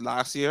versus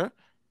last year,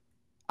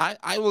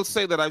 I will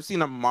say that I've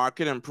seen a marked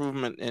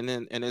improvement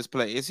in his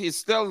play. He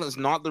still is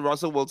not the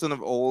Russell Wilson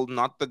of old,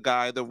 not the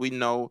guy that we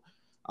know.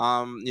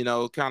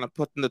 Kind of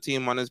putting the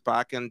team on his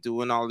back and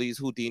doing all these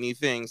Houdini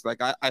things.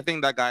 I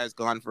think that guy is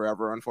gone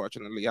forever,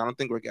 unfortunately. I don't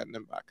think we're getting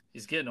him back.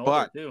 He's getting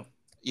older too.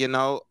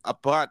 Russell,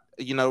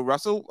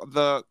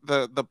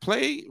 the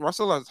play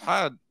Russell has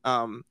had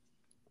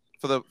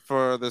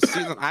for the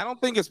season, I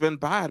don't think it's been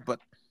bad, but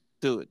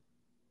dude,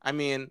 I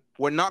mean,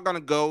 we're not gonna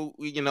go,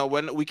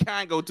 when we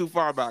can't go too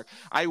far back.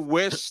 I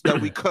wish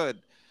that we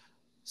could.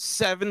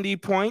 70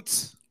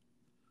 points.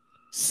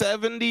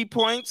 70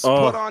 points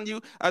put on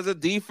you as a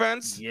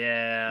defense.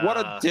 Yeah. What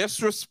a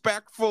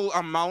disrespectful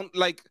amount.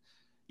 I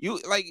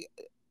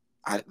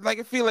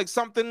feel like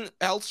something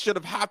else should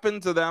have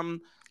happened to them.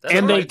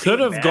 And they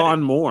could have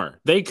gone more.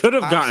 They could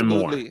have gotten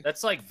more.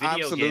 That's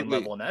video game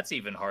level, and that's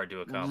even hard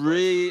to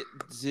accomplish.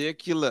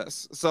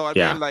 Ridiculous. So I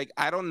mean,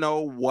 I don't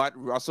know what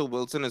Russell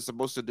Wilson is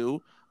supposed to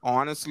do,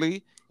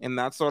 honestly, in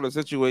that sort of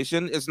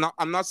situation. It's not.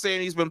 I'm not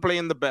saying he's been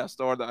playing the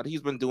best or that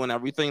he's been doing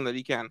everything that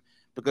he can,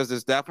 because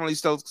there's definitely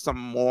still some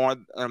more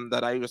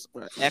that I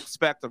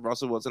expect of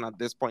Russell Wilson at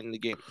this point in the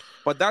game.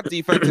 But that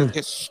defense is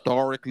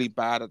historically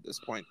bad at this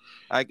point.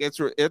 Like it's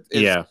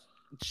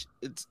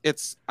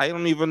I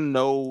don't even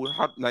know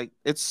how, like,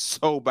 it's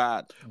so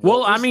bad.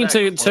 Well, I mean,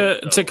 to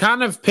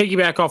kind of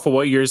piggyback off of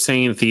what you're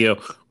saying,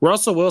 Theo,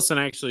 Russell Wilson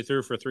actually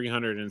threw for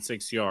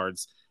 306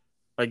 yards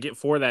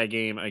for that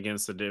game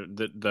against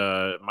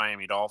the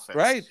Miami Dolphins.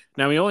 Right.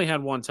 Now, he only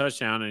had one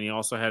touchdown, and he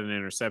also had an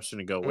interception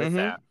to go with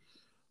that.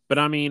 But,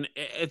 I mean,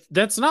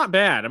 that's not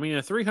bad. I mean,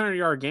 a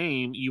 300-yard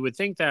game, you would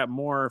think that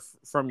more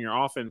from your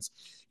offense.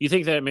 You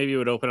think that maybe it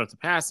would open up the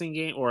passing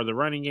game or the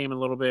running game a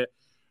little bit.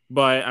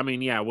 But, I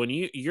mean, yeah, when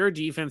your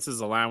defense is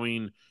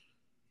allowing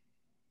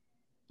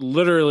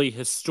literally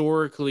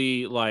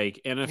historically, like,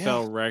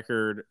 NFL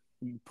record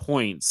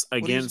points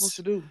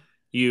against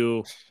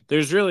you,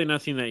 there's really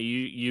nothing that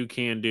you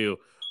can do.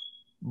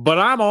 But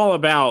I'm all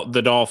about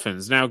the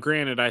Dolphins. Now,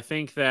 granted, I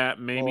think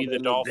that maybe the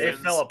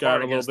Dolphins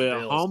got a little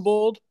bit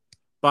humbled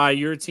by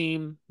your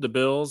team, the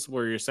Bills,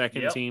 were your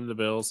second team, the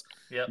Bills,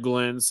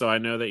 Glenn. So I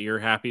know that you're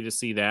happy to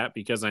see that,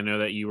 because I know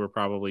that you were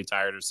probably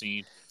tired of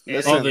seeing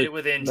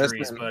with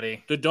injuries,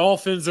 buddy. The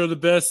Dolphins are the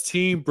best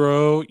team,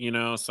 bro. You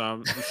know, so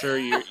I'm sure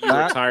you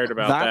were tired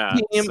about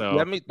that. Team,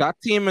 so. That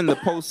team in the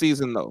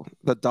postseason, though,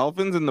 the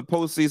Dolphins in the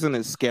postseason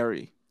is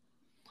scary.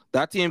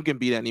 That team can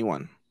beat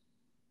anyone.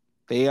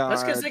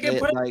 That's because they can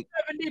put up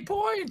 70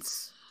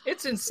 points.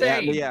 It's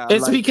insane.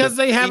 It's like because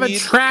they have a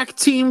track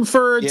team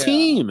for a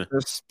team.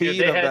 The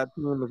speed of that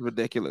team is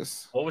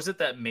ridiculous. What was it,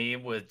 that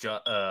meme with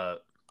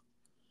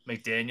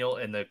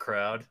McDaniel in the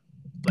crowd,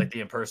 like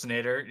the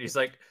impersonator? He's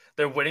like,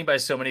 they're winning by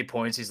so many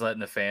points, he's letting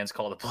the fans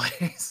call the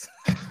plays.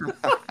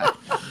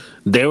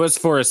 There was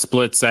for a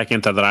split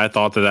second that I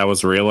thought that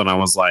was real, and I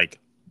was like,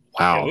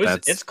 wow,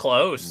 it's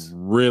close.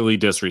 Really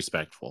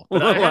disrespectful.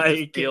 But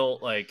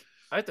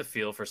I have to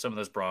feel for some of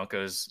those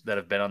Broncos that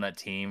have been on that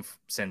team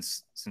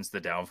since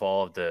the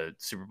downfall of the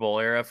Super Bowl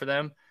era for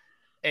them.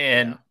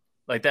 And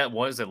like that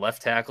was the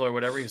left tackle or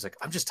whatever. He was like,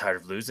 I'm just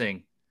tired of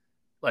losing.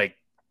 Like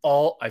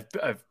I've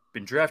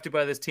been drafted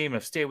by this team.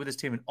 I've stayed with this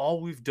team, and all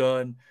we've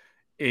done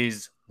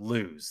is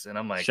lose. And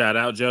I'm like, shout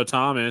out Joe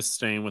Thomas,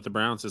 staying with the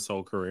Browns his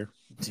whole career.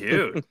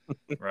 Dude,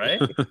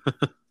 right?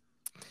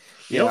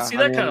 You don't see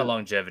that kind of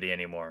longevity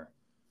anymore.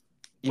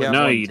 Yeah,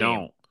 no, you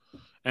don't.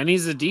 And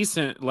he's a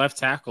decent left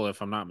tackle, if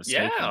I'm not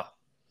mistaken. Yeah.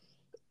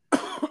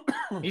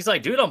 He's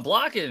like, dude, I'm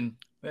blocking.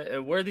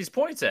 Where are these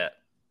points at?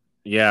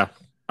 Yeah.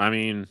 I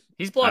mean,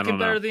 he's blocking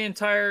better the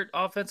entire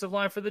offensive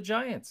line for the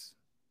Giants.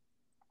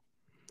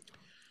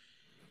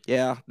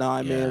 Yeah. No,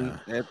 I mean,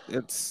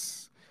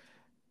 it's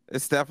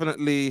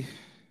definitely,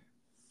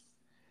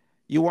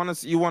 you want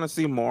to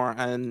see more.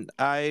 And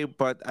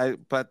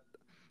but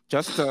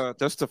just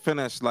to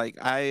finish, like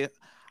I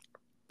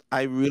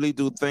really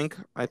do think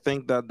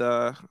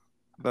that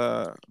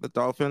the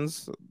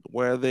Dolphins,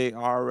 where they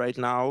are right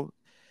now,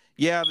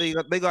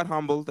 they got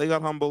humbled. They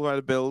got humbled by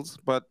the Bills,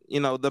 but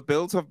the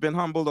Bills have been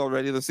humbled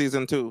already this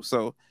season too.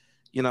 So,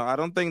 I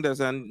don't think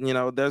there's any,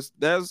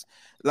 there's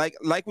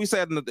like we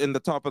said in the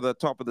top of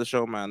the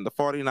show, man. The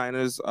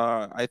 49ers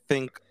I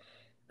think,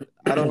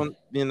 I don't,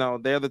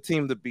 they're the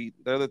team to beat.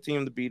 They're the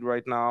team to beat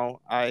right now.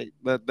 I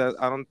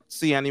don't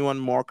see anyone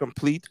more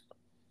complete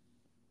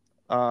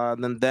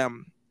than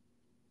them.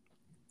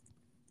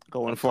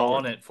 Going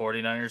forward. Calling it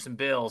 49ers and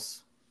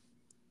Bills.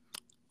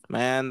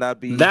 Man,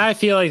 I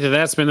feel like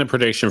that's been the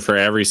prediction for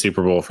every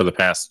Super Bowl for the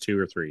past 2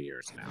 or 3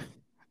 years now.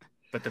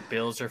 But the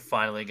Bills are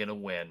finally going to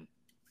win.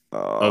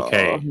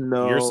 Okay.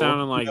 No, you're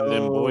sounding like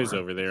them boys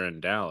over there in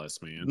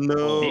Dallas, man.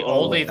 No. The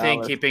only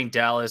thing keeping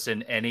Dallas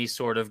in any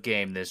sort of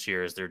game this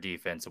year is their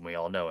defense, and we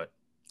all know it.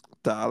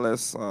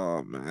 Dallas,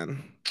 oh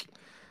man.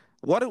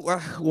 Why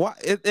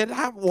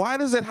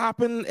does it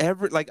happen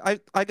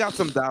I got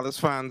some Dallas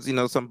fans,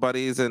 some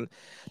buddies, and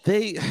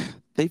they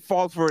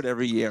fall for it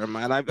every year,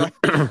 man.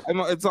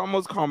 It's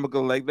almost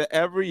comical. Like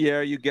every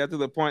year you get to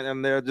the point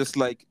and they're just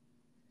like,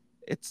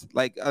 it's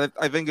like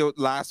I think it was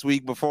last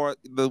week before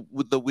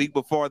the week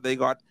before they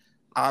got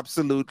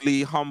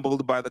absolutely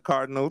humbled by the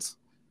Cardinals.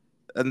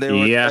 And they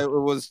were, it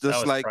was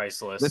just like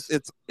priceless.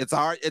 It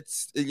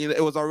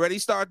was already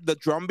started. The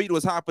drumbeat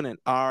was happening.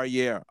 Our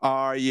year.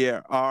 No,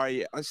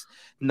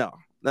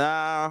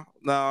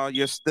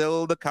 you're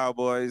still the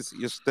Cowboys.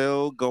 You're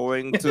still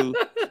going to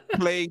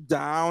play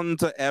down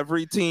to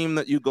every team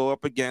that you go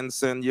up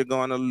against, and you're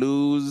going to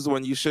lose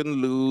when you shouldn't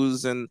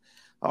lose, and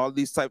all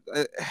these type.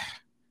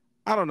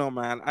 I don't know,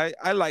 man.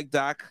 I like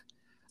Dak.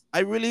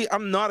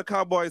 I'm not a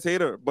Cowboys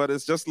hater, but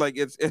it's just like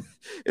it's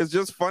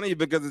just funny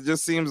because it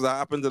just seems to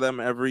happen to them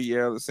every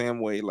year the same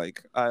way.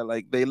 Like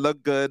they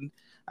look good,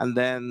 and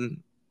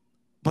then,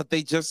 but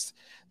they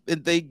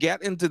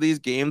get into these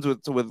games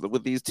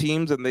with these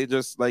teams, and they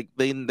just like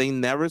they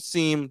never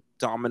seem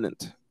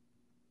dominant.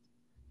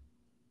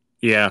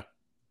 Yeah.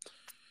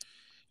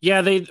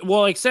 Yeah,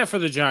 except for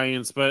the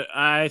Giants, but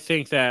I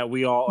think that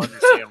we all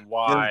understand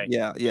why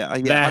Yeah.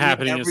 that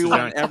happening is the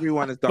Giants.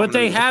 Everyone is But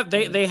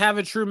dominating. they have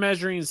a true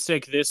measuring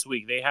stick this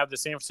week. They have the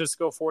San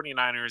Francisco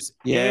 49ers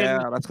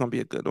that's gonna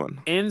be a good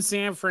one in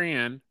San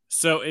Fran.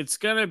 So it's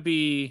gonna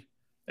be.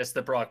 It's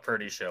the Brock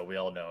Purdy show. We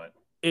all know it.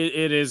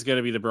 It is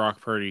gonna be the Brock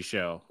Purdy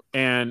show,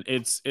 and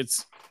it's.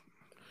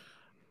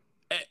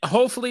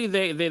 Hopefully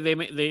they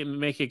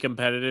make it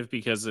competitive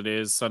because it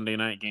is Sunday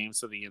night game,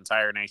 so the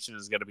entire nation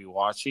is going to be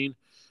watching.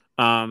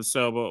 But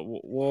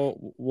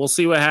we'll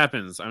see what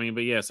happens. I mean,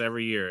 but yes,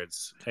 every year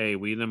it's hey,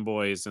 we them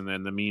boys, and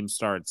then the meme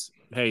starts.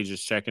 Hey,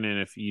 just checking in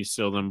if you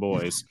still them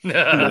boys.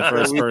 The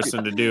first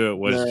person to do it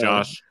was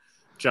Josh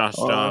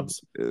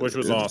Dobbs, which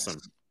was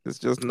awesome. It's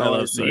just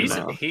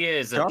he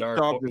is a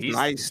dark. He's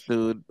nice,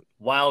 dude.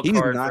 Wild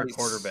card for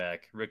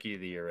quarterback, rookie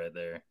of the year right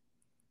there.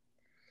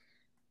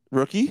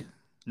 Rookie?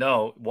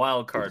 No,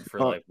 wild card for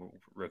like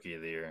rookie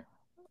of the year.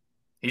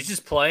 He's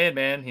just playing,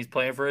 man. He's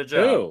playing for a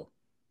job.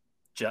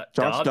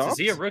 Dobbs? Is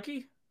he a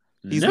rookie?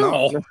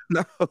 No.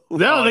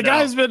 The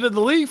guy's been in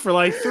the league for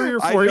like 3 or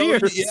 4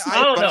 years. Yeah,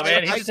 I don't know,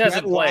 man. He just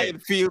hasn't played.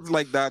 It feels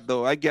like that,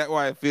 though. I get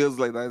why it feels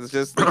like that. It's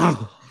just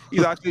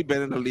he's actually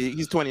been in the league.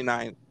 He's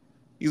 29.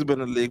 He's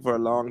been in the league for a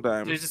long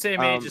time. He's the same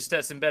age as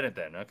Stetson Bennett,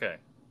 then. Okay.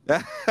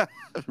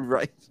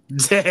 Right.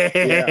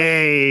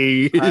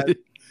 Hey.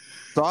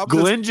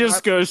 Glenn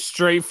just goes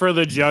straight for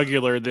the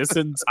jugular this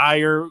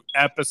entire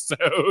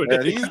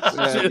episode.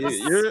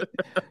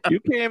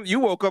 You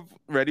woke up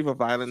ready for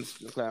violence,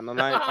 Glenn, and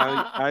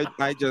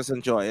I just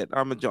enjoy it.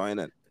 I'm enjoying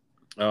it.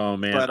 Oh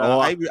man! But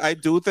I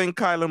do think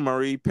Kyler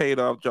Murray paid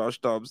off Josh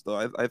Dobbs,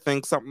 though. I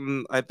think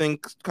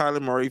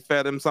Kyler Murray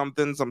fed him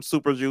some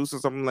super juice or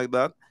something like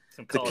that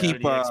to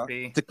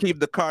keep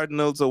the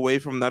Cardinals away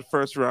from that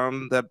first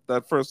round,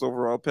 that first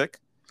overall pick.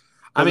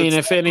 I mean,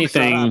 if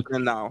anything,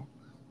 now.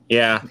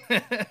 Yeah.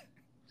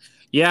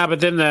 Yeah, but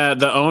then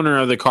the owner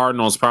of the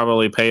Cardinals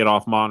probably paid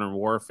off Modern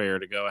Warfare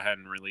to go ahead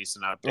and release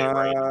an update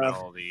right in the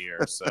middle of the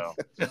year. So,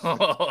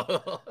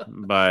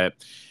 but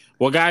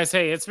well, guys,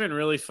 hey, it's been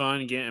really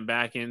fun getting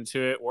back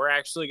into it. We're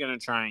actually going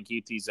to try and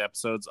keep these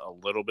episodes a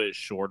little bit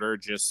shorter,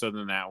 just so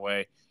that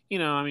way,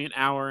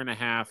 hour and a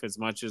half. As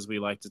much as we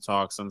like to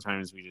talk,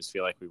 sometimes we just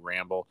feel like we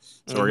ramble.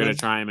 So we're going to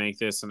try and make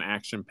this an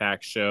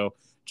action-packed show.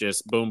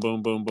 Just boom,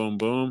 boom, boom, boom,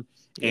 boom.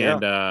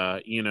 And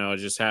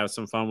just have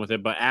some fun with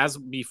it. But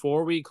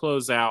before we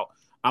close out,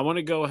 I want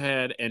to go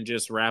ahead and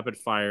just rapid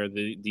fire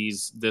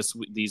these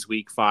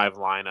week 5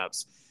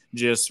 lineups.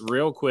 Just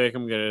real quick,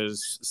 I'm gonna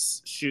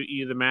shoot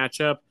you the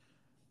matchup,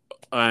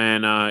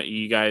 and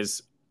you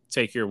guys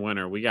take your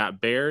winner. We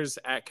got Bears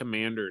at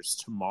Commanders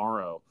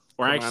tomorrow,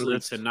 or actually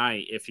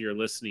tonight if you're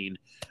listening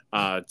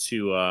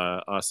to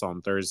us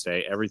on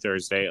Thursday. Every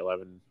Thursday at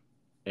 11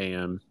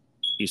 a.m.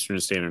 Eastern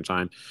Standard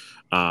Time.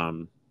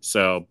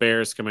 So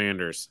Bears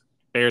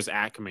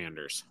at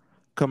Commanders.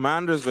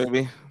 Commanders,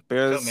 baby.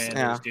 Bears.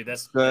 Commanders, dude.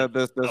 That's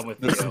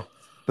the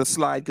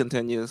slide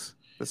continues.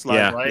 The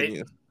slide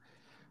continues.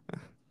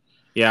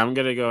 Yeah, I'm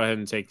gonna go ahead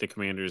and take the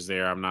Commanders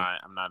there. I'm not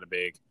a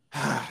big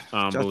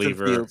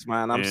believer. Fields,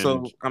 man. I'm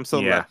so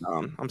let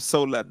down. I'm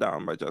so let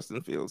down by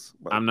Justin Fields.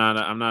 But I'm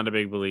not a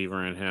big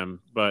believer in him.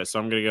 So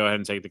I'm gonna go ahead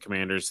and take the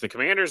Commanders. The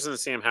Commanders and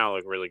Sam Howell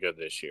look really good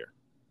this year.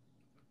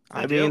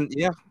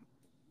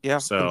 Yeah,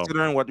 so,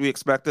 considering what we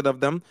expected of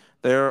them,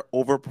 they're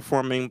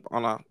overperforming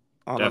on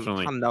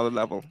another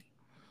level.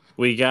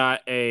 We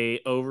got a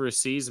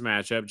overseas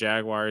matchup,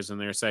 Jaguars in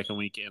their second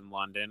week in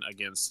London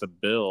against the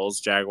Bills.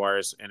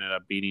 Jaguars ended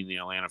up beating the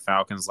Atlanta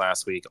Falcons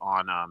last week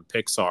on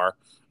Pixar,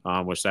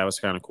 which that was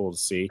kind of cool to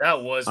see.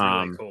 That was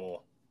really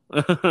cool.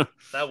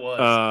 That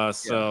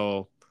was.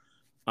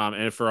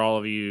 And for all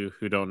of you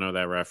who don't know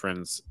that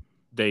reference,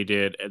 the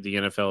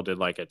NFL did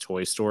like a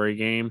Toy Story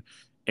game.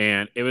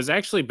 And it was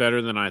actually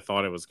better than I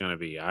thought it was going to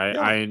be.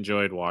 I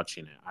enjoyed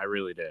watching it. I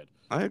really did.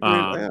 I agree.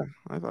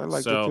 I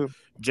liked it too.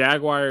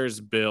 Jaguars,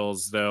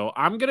 Bills, though.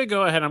 I'm going to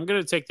go ahead. I'm going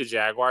to take the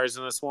Jaguars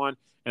in this one.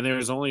 And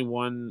there's only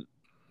one.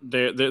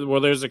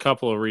 There's a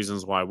couple of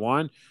reasons why.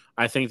 One,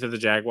 I think that the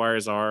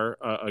Jaguars are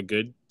a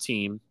good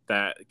team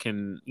that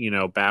can,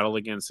 battle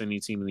against any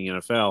team in the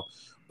NFL.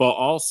 But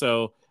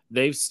also,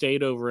 they've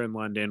stayed over in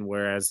London,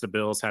 whereas the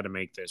Bills had to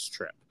make this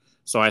trip.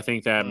 So I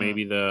think that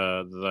maybe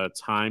the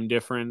time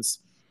difference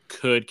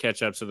could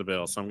catch up to the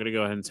Bills. So I'm going to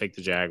go ahead and take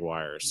the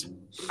Jaguars.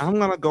 I'm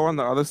going to go on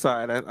the other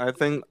side. I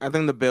think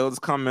the Bills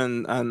come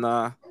in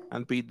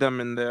and beat them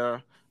in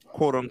their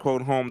quote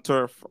unquote home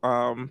turf.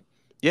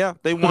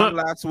 They won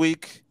last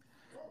week.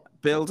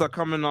 Bills are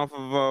coming off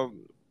of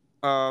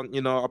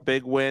a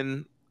big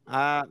win.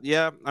 I'm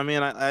going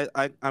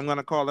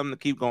to call them to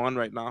keep going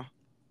right now.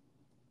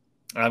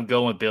 I'm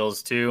going with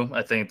Bills too.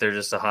 I think they're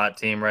just a hot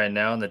team right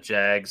now, and the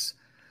Jags.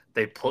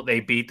 They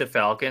beat the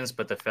Falcons,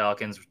 but the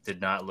Falcons did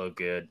not look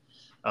good.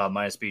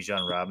 Minus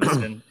Bijan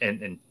Robinson.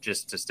 and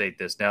just to state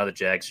this, now the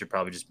Jags should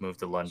probably just move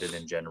to London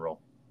in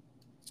general.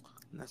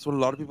 That's what a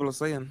lot of people are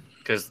saying.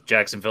 Because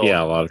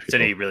Jacksonville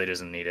City really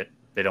doesn't need it.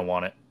 They don't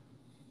want it.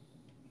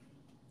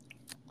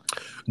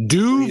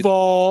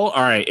 Duval.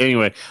 All right.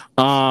 Anyway,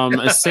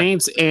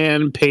 Saints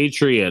and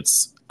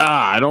Patriots.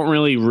 I don't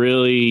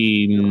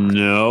really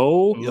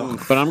know,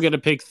 Yuck. but I'm gonna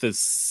pick the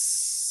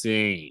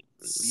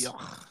Saints.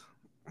 Yuck.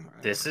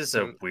 This is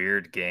a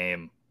weird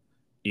game.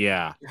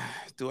 Yeah.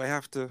 Do I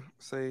have to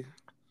say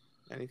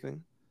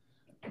anything?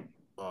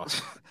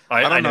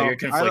 I don't know know. you're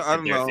conflicted I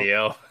don't there, know.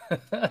 Theo.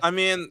 I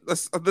mean,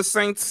 the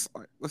Saints.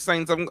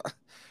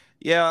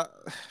 Yeah.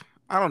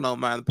 I don't know,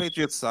 man. The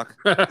Patriots suck.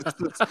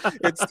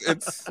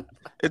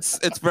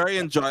 It's very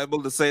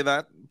enjoyable to say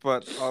that,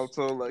 but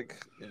also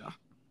like, yeah,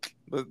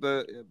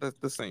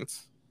 the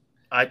Saints.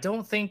 I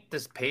don't think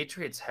the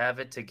Patriots have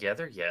it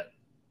together yet.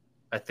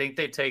 I think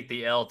they take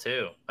the L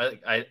too.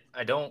 I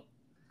don't.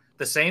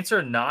 The Saints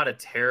are not a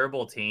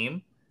terrible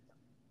team.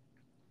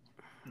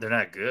 They're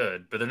not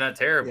good, but they're not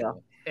terrible. Yeah.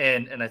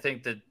 And I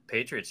think the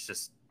Patriots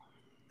just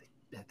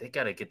they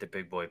got to get the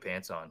big boy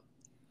pants on.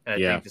 And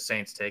I think the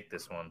Saints take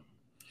this one.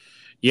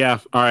 Yeah.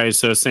 All right.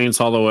 So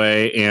Saints all the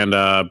way, and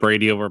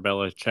Brady over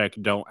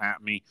Belichick. Don't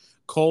at me.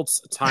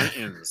 Colts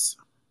Titans.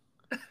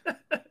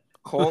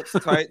 Colts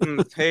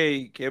Titans.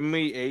 Hey, give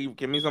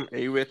me some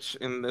A-Rich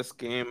in this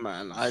game,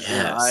 man.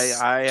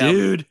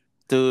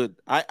 Dude,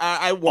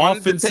 I want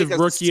offensive to take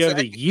rookie of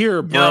the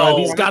year, bro.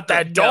 He's got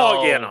that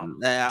dog in him.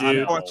 Yeah, dude.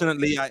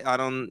 Unfortunately, I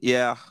don't.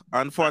 Yeah,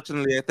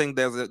 unfortunately, I think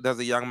there's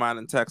a young man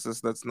in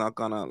Texas that's not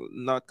gonna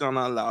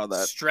allow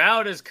that.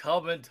 Stroud is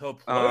coming to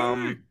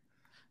play.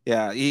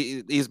 Yeah,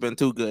 he's been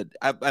too good.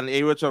 And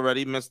A-Rich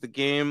already missed the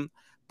game,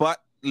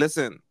 but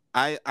listen,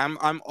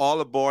 I'm all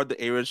aboard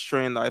the A-Rich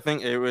train. I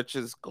think A-Rich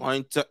is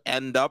going to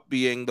end up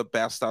being the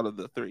best out of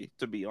the three,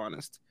 to be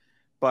honest.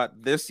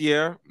 But this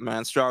year,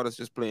 man, Stroud is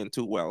just playing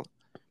too well.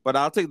 But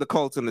I'll take the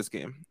Colts in this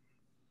game.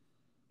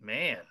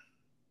 Man.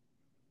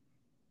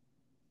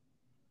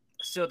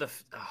 So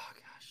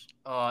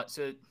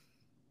so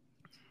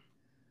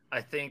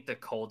I think the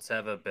Colts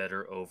have a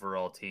better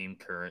overall team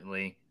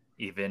currently,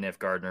 even if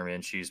Gardner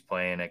Minshew's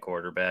playing at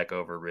quarterback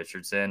over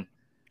Richardson.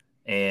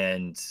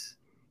 And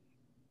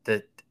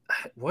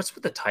what's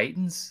with the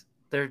Titans?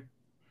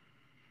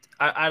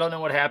 I don't know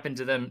what happened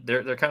to them.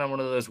 They're kind of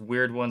one of those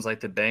weird ones like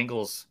the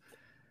Bengals.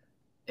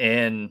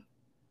 And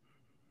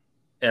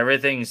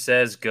everything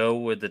says go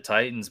with the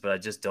Titans, but I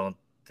just don't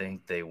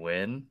think they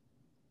win.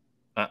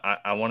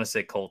 I want to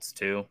say Colts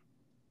too.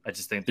 I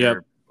just think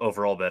they're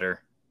overall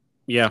better.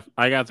 Yeah,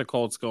 I got the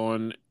Colts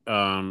going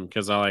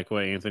because I like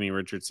what Anthony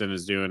Richardson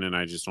is doing, and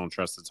I just don't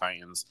trust the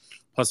Titans.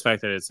 Plus the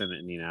fact that it's in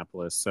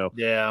Indianapolis. So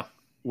yeah,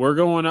 we're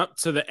going up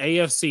to the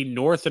AFC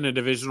North in a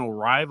divisional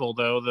rival,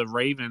 though. The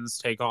Ravens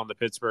take on the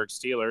Pittsburgh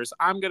Steelers.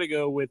 I'm going to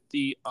go with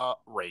the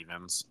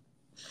Ravens.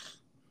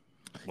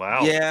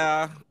 Wow.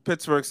 Yeah,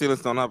 Pittsburgh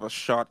Steelers don't have a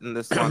shot in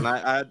this one.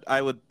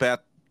 I would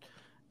bet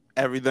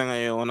everything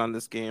I own on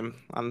this game,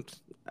 and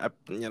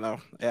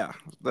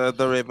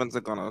the Ravens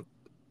are gonna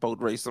boat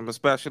race them,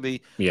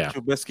 especially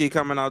Trubisky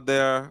coming out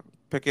there.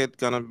 Pickett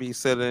gonna be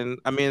sitting.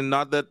 I mean,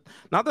 not that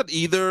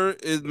either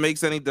it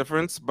makes any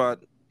difference,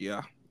 but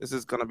yeah, this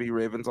is gonna be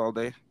Ravens all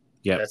day.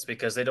 Yeah, that's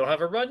because they don't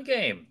have a run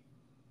game.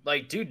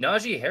 Like, dude,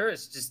 Najee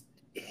Harris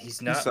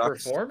he's not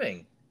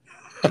performing.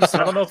 I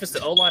don't know if it's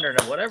the O-line or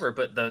whatever,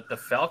 but the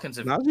Falcons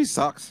have... Najee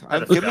sucks.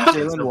 I've given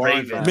Jalen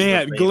Warren.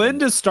 Man, Glenn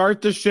to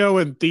start the show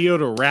and Theo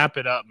to wrap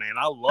it up, man.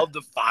 I love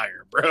the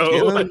fire, bro.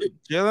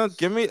 Jalen,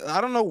 give me... I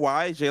don't know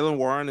why Jalen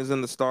Warren is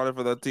in the starter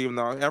for that team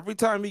now. Every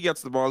time he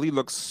gets the ball, he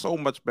looks so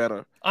much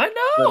better. I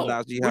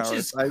know, which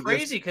is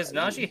crazy because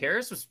Najee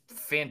Harris was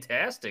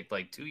fantastic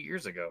like 2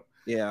 years ago.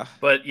 Yeah.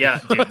 But yeah,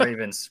 dude,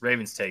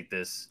 Ravens take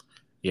this.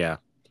 Yeah.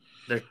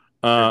 They're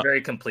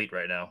very complete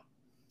right now.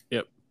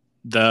 Yep.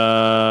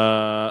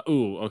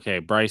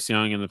 Bryce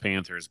Young and the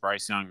Panthers.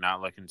 Bryce Young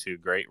not looking too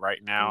great right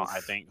now.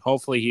 I think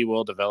hopefully he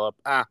will develop.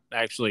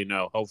 Actually,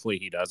 no. Hopefully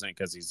he doesn't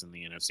because he's in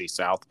the NFC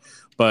South.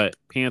 But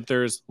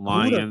Panthers,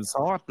 Lions. Who'd have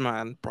thought,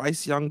 man?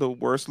 Bryce Young, the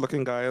worst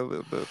looking guy of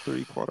the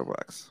three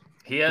quarterbacks.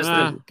 He has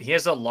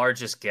the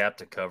largest gap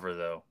to cover,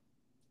 though.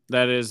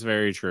 That is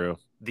very true.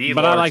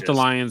 I like the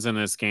Lions in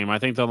this game. I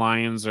think the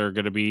Lions are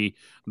going to be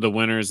the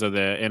winners of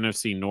the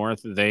NFC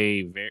North.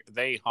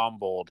 They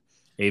humbled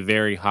a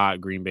very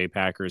hot Green Bay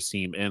Packers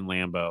team in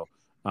Lambeau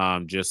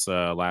just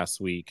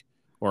last week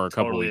or a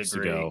couple weeks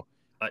ago.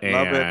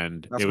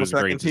 And it was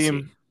great to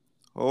see.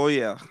 Oh,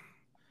 yeah.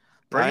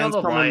 Bring on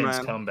the Lions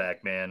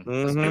comeback, man.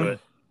 Let's do it.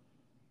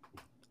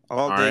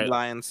 All day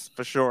Lions,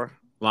 for sure.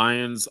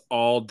 Lions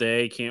all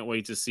day. Can't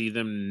wait to see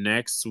them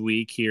next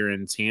week here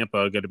in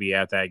Tampa. Going to be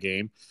at that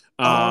game.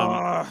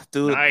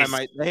 Dude, nice. I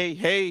might.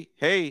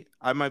 Hey,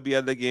 I might be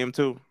at the game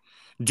too.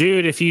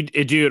 Dude,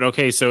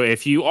 okay, so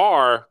if you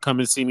are, come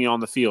and see me on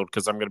the field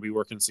because I'm going to be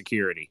working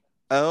security.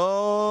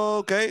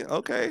 Okay.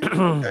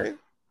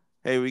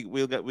 Hey,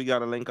 we got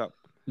to link up,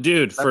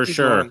 dude. For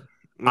sure.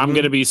 Mm-hmm. I'm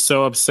going to be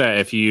so upset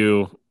if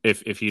you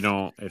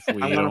don't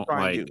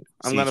like.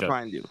 I'm going to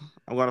find you.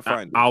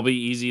 I'll be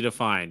easy to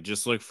find.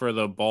 Just look for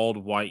the bald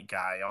white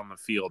guy on the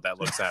field that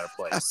looks out of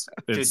place.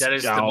 Dude, that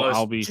is the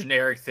most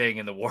generic thing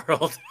in the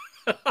world.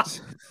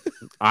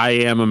 I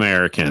am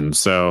American,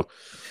 so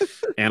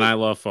and I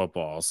love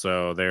football,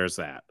 so there's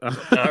that. All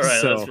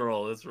right, So, let's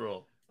roll. Let's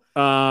roll.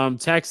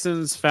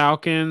 Texans,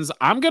 Falcons.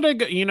 I'm gonna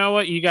go. You know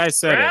what? You guys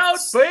said Stroud,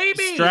 it.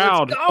 baby,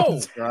 Stroud. let's go.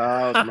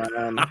 Stroud,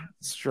 man.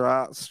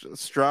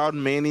 Stroud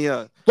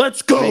mania.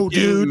 Let's go,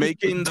 dude.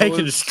 Making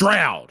Taking those-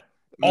 Stroud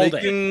all day.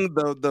 Making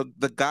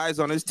the guys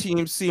on his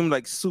team seem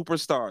like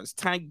superstars.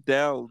 Tank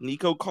Dell,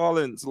 Nico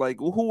Collins. Like,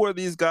 who are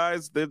these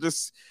guys? They're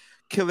just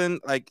killing.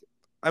 Like,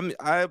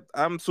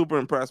 I'm super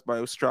impressed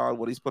by Stroud,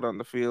 what he's put on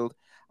the field.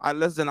 I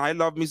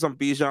love me some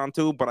Bijan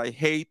too, but I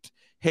hate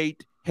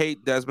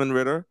Desmond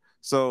Ritter.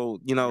 So,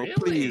 Really?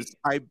 please,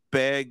 I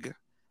beg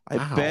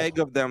Wow.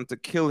 of them to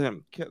kill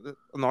him.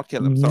 Not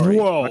kill him, sorry.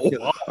 Whoa.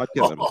 Not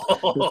kill him.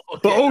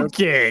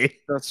 Okay.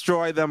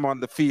 Destroy them on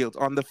the field.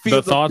 On the The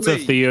field. thoughts of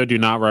play. Theo do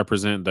not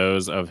represent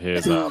those of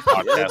his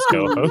podcast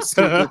co-host.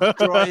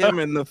 Destroy him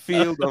in the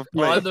field of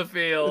play. On the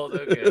field.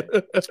 Okay.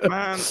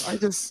 Man, I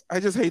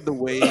just hate the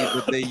way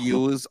that they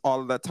use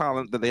all of that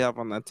talent that they have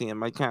on that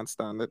team. I can't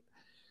stand it.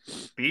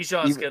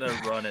 Bijan's gonna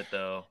run it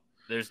though.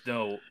 There's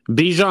no.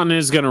 Bijan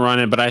is going to run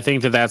it, but I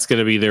think that that's going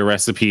to be their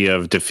recipe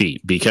of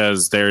defeat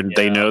because they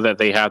know that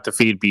they have to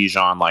feed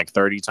Bijan like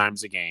 30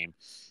 times a game.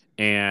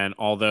 And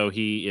although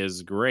he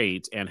is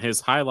great, and his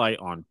highlight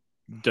on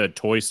the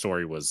Toy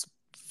Story was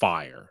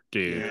fire,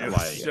 dude. Yeah, it like,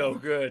 was so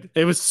good.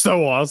 it was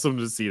so awesome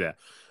to see that.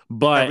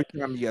 But Every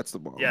time he gets the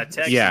ball. Yeah,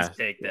 Texans Yeah.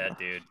 take that,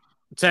 dude.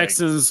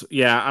 Texans,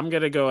 yeah, I'm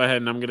going to go ahead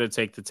and I'm going to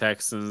take the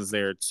Texans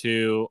there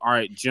too. All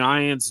right,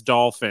 Giants,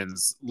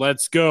 Dolphins.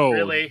 Let's go.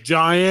 Really?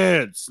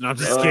 Giants. No, I'm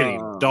just kidding.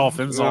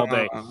 Dolphins all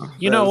day.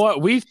 You know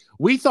what? We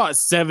thought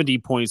 70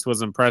 points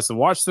was impressive.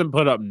 Watch them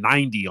put up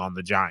 90 on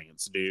the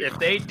Giants, dude. If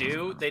they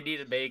do, they need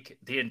to make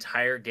the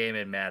entire game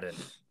in Madden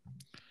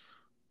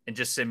and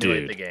just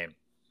simulate Dude. the game.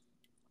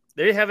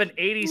 They have an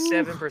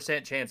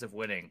 87% chance of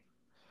winning.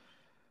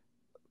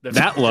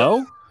 That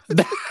low?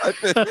 I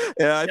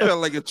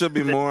felt like it should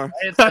be more.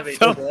 Giants have a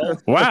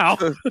 12. Wow.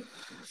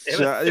 They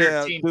have a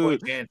Yeah,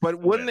 13-point chance. But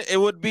wouldn't it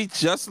would be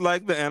just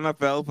like the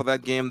NFL for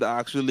that game to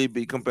actually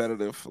be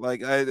competitive?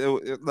 Like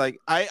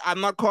I'm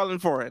not calling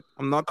for it.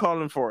 I'm not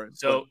calling for it.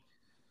 So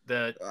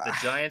the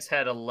Giants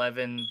had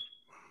 11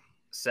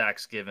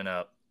 sacks given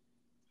up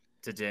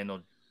to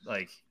Daniel,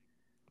 like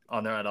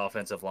on their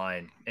offensive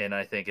line, and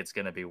I think it's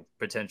going to be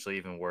potentially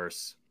even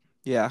worse.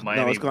 Yeah,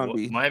 it's gonna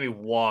be. Miami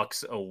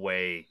walks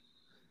away,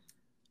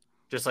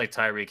 just like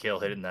Tyreek Hill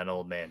hitting that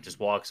old man. Just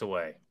walks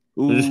away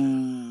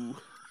Ooh,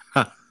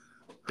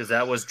 because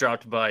that was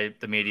dropped by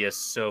the media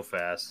so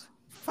fast.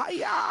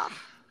 fire!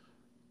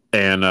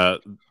 And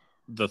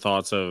the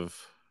thoughts of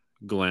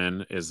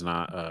Glenn is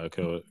not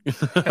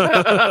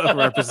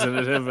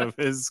representative of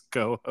his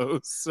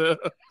co-host.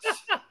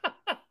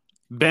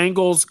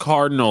 Bengals,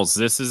 Cardinals.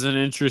 This is an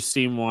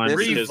interesting one. This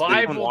because we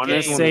Revival want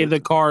to game. say the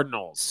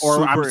Cardinals.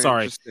 Or I'm Super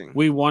sorry, interesting.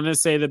 we want to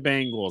say the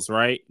Bengals,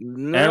 right?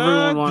 Nah,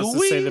 Everyone wants do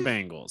to say we? the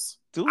Bengals.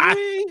 Do I-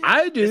 we?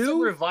 I It's a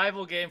do.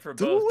 revival game for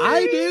Do both. we?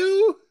 I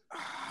do.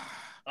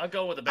 I'll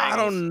go with the Bengals. I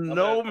don't I'm know,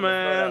 gonna throw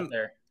it out man.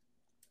 there.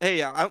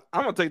 Hey, I'm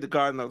gonna take the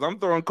Cardinals. I'm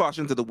throwing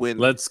caution to the wind.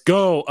 Let's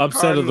go.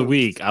 Upset of the Cardinals.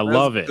 week. I Let's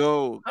love it.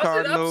 Go How's it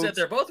Cardinals. upset?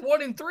 They're both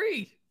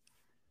 1-3.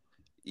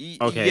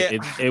 Okay,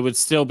 it would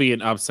still be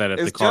an upset if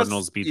It's the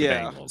Cardinals just- beat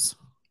yeah. the Bengals.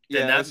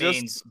 Then that it's just-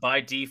 means by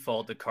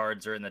default the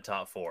Cards are in the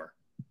top 4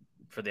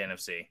 for the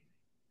NFC.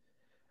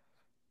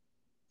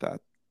 that's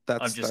I'm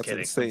just that's kidding.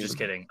 insane. I'm just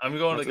kidding. I'm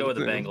going to That's go with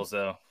the insane. Bengals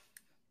though.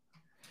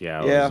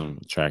 Yeah, I Yeah.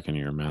 wasn't tracking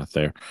your math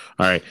there.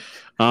 All right.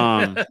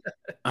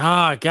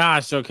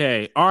 Gosh.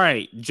 Okay. All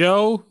right.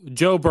 Joe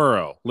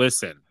Burrow.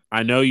 Listen,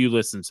 I know you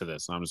listen to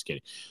this. I'm just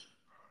kidding.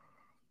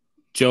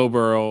 Joe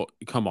Burrow,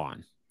 come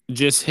on.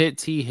 Just hit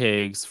T.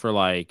 Higgs for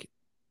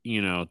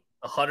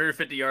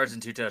 150 yards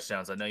and 2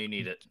 touchdowns. I know you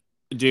need it.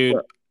 dude,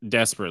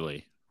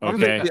 desperately. I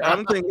Okay.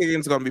 don't think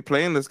Higgins gonna be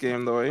playing this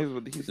game though.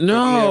 He's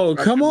No,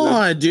 come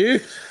on,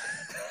 dude.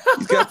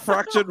 He's got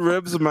fractured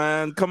ribs,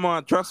 man. Come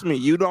on, trust me.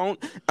 You don't.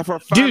 For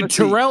Dude, fantasy-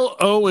 Terrell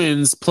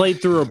Owens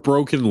played through a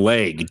broken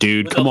leg,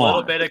 dude. With Come a little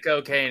on. bit of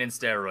cocaine and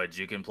steroids,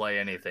 you can play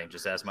anything.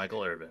 Just ask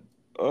Michael Irvin.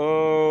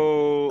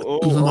 Oh,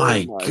 Oh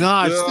my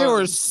gosh, there were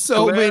God.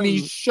 so Glenn. many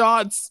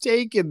shots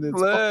taken this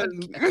Glenn.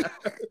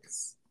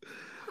 podcast.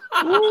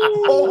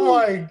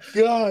 Oh my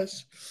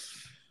gosh.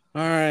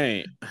 All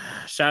right.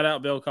 Shout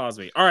out Bill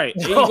Cosby. All right.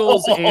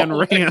 Eagles and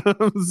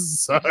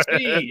Rams.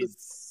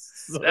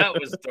 Jeez, that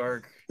was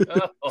dark.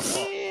 Oh.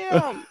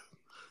 Damn.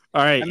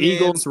 All right. I mean,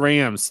 Eagles,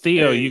 Rams.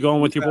 Theo, Hey, you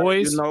going with your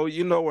boys?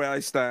 You know where I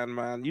stand,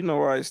 man. You know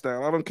where I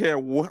stand. I don't care.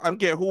 I don't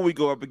care who we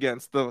go up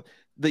against. The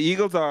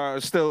Eagles are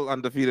still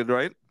undefeated,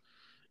 right?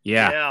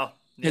 Yeah.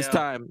 It's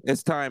time.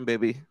 It's time,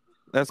 baby.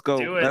 Let's go.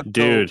 Do it. Let's go.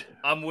 Dude.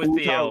 I'm with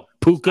Who's Theo. out?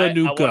 Puka I want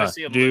to Nuka.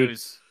 see him Dude.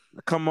 lose.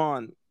 Come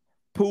on.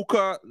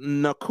 Puka,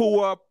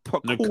 Nakua,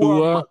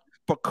 Nakua.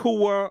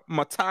 Pakua,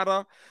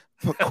 Matata,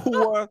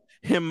 Pakua,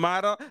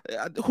 Himata,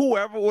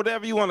 whoever,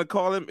 whatever you want to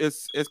call him,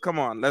 is come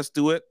on, let's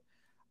do it.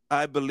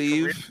 I Career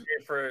believe. year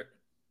for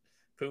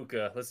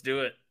Puka. Let's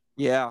do it.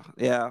 Yeah.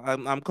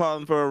 I'm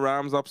calling for a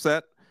Rams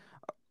upset.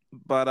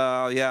 But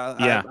yeah,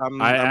 Yeah, I'm really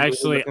looking I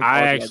forward to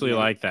that actually game.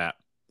 like that.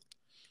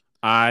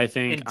 I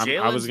think And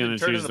I was Jalen's going been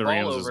to turning choose the the ball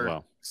Rams as over.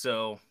 well.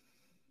 So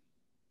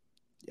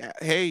Yeah,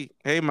 hey,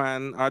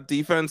 man, our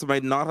defense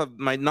might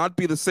not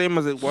be the same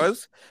as it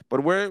was,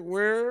 but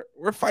we're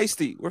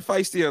feisty. We're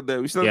feisty out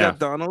there. We still Yeah. got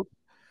Donald.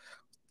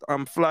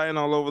 I'm flying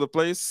all over the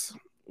place.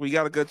 We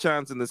got a good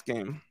chance in this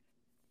game.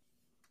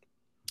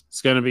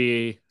 It's gonna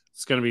be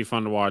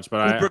fun to watch.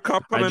 But Cooper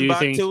Cup I coming do back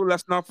think. too.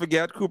 Let's not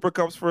forget Cooper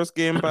Cup's first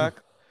game back.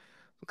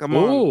 Come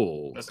on,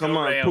 Ooh. let's come go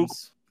on,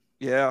 Rams.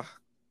 yeah,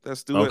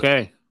 let's do it.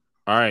 Okay.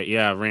 All right.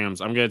 Yeah,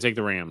 Rams. I'm gonna take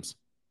the Rams.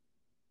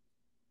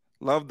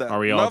 Love that. Are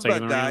we all Love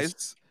taking that, the Rams?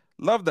 guys.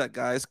 Love that,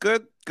 guys.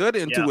 Good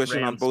intuition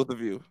on Rams. both of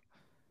you.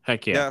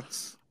 Heck yeah.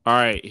 Yes. All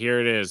right,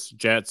 here it is.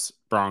 Jets,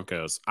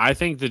 Broncos. I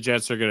think the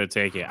Jets are going to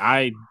take it.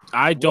 I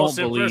don't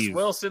Wilson versus believe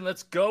Wilson.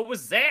 Let's go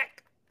with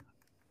Zach.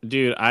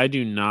 Dude, I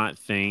do not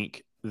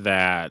think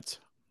that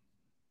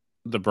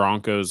the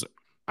Broncos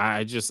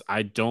I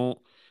don't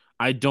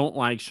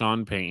like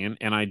Sean Payton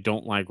and I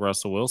don't like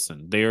Russell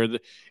Wilson. They're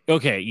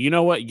okay, you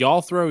know what?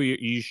 Y'all throw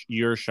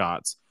your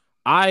shots.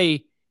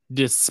 I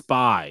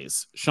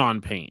despise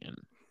Sean Payton.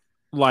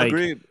 Like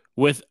Agreed.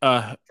 with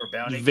a For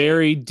Bounty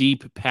very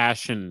deep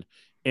passion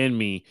in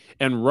me.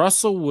 And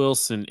Russell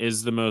Wilson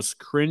is the most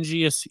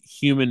cringiest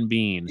human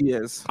being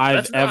Yes. I've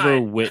That's ever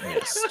right.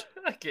 witnessed.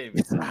 I can't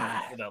even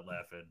without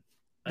laughing.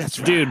 That's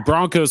Dude,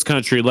 Broncos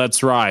country,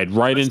 let's ride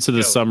right Let's into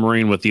the go.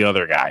 submarine with the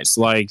other guys.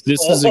 Like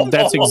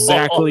that's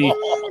exactly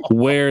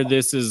where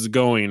this is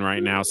going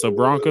right now. So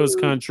Broncos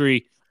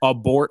country,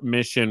 abort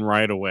mission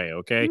right away,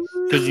 okay?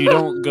 Because you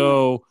don't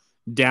go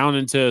down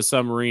into a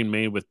submarine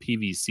made with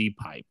PVC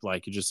pipe.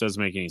 Like it just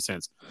doesn't make any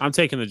sense. I'm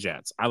taking the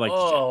Jets. I like the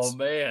Oh Jets.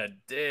 man,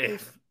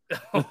 Dave.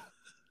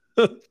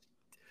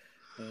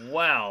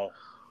 Wow.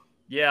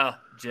 Yeah,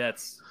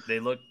 Jets. They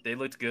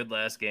looked good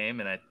last game,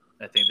 and I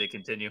think they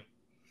continue.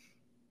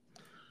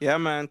 Yeah,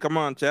 man. Come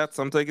on, Jets.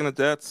 I'm taking the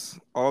Jets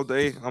all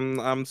day.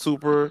 I'm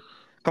super.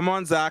 Come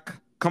on, Zach.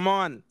 Come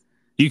on.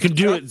 You can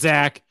do it,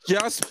 Zach.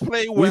 Just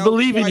play well. We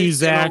believe in you, twice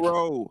Zach. In a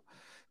row.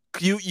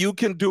 You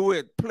can do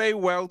it. Play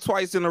well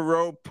twice in a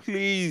row,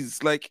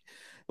 please. Like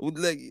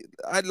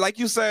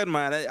you said,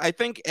 man. I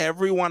think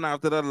everyone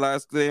after that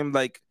last game,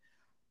 like,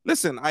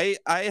 listen, I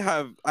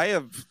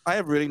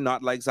have really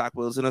not liked Zach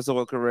Wilson his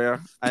whole career,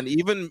 and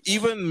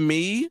even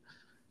me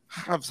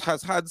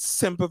has had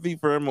sympathy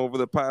for him over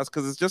the past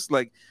because it's just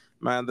like,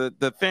 man,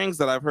 the things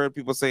that I've heard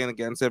people saying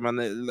against him,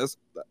 and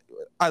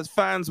as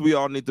fans, we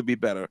all need to be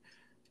better.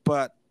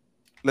 But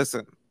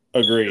listen,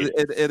 Agreed.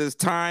 it is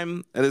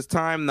time. It is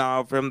time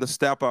now for him to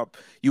step up.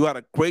 You had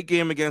a great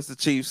game against the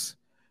Chiefs.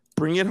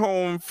 Bring it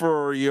home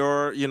for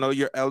your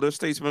elder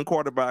statesman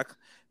quarterback.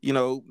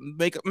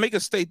 Make a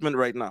statement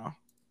right now.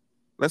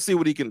 Let's see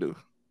what he can do.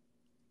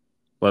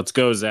 Let's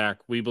go, Zach.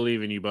 We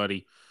believe in you,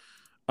 buddy.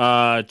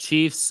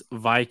 Chiefs,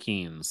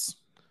 Vikings.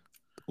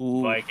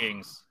 Ooh.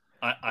 Vikings.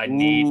 I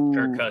need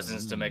Kirk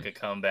Cousins to make a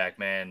comeback,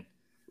 man.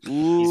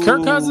 Ooh.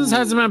 Kirk Cousins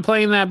hasn't been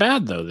playing that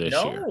bad though this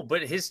year. No,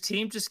 but his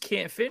team just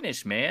can't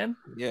finish, man.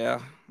 Yeah.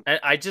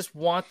 I just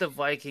want the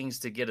Vikings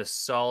to get a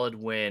solid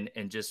win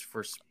and just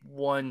for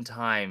one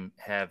time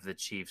have the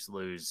Chiefs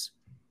lose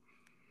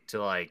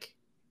to like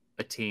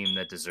a team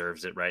that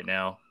deserves it right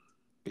now.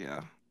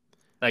 Yeah.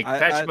 Like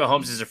Patrick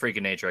Mahomes is a freak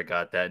of nature. I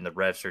got that, and the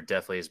refs are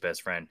definitely his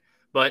best friend.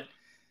 But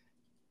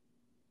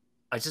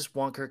I just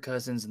want Kirk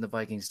Cousins and the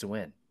Vikings to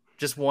win.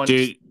 Just one.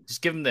 Dude,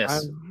 just give him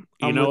this.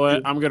 You know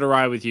what? I'm going to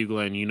ride with you,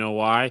 Glenn. You know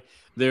why?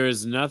 There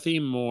is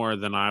nothing more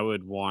than I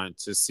would want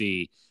to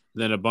see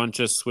than a bunch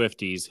of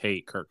Swifties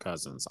hate Kirk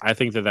Cousins. I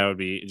think that would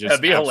be just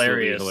That'd be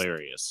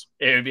hilarious.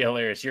 It would be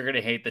hilarious. You're going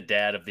to hate the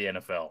dad of the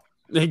NFL.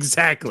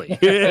 Exactly. Like,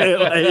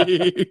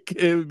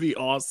 it would be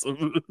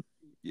awesome.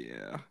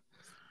 Yeah.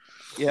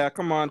 Yeah,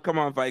 come on,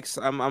 Vikes.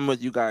 I'm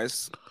with you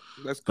guys.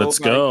 Let's go. Let's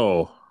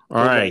go.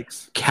 All right.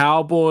 Vikes.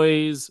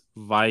 Cowboys,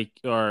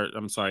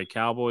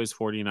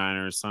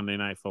 49ers, Sunday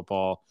Night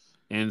Football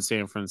in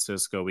San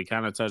Francisco. We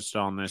kind of touched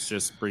on this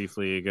just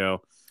briefly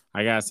ago.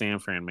 I got San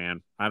Fran,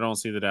 man. I don't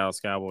see the Dallas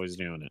Cowboys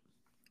doing it.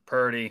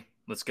 Purdy,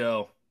 let's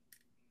go.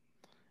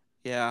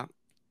 Yeah.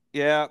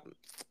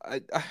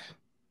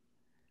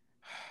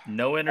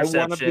 No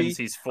interceptions.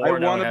 He's 4-0. I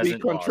want to be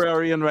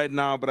contrarian right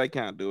now, but I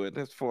can't do it.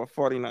 It's for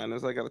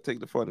 49ers. I got to take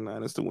the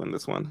 49ers to win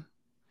this one.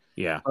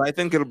 Yeah. But I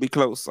think it'll be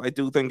close. I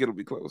do think it'll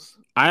be close.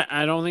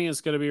 I don't think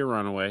it's going to be a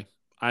runaway.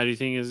 I do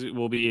think it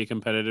will be a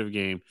competitive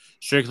game,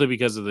 strictly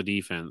because of the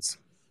defense.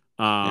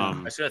 I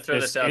should have thrown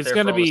this out it's there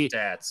going for to be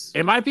stats.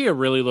 It might be a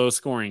really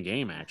low-scoring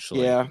game,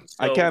 actually. Yeah,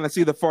 So, I kind of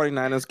see the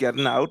 49ers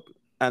getting out,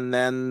 and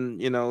then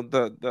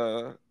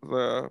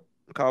the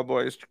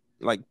Cowboys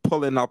like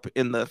pulling up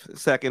in the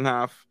second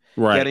half,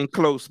 right, getting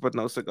close but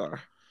no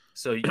cigar.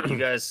 So you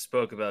guys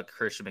spoke about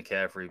Christian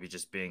McCaffrey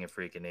just being a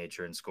freak of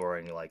nature and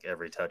scoring like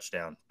every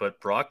touchdown, but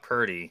Brock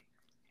Purdy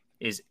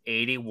is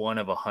 81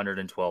 of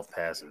 112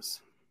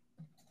 passes.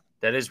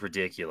 That is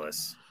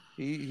ridiculous.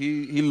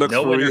 He looks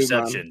no for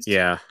interceptions.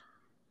 Yeah.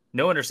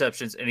 no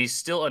interceptions, and he's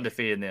still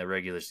undefeated in the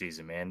regular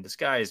season, man. This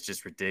guy is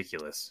just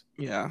ridiculous.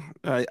 Yeah,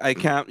 I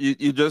can't.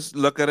 You just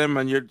look at him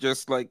and you're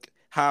just like,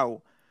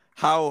 how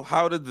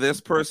did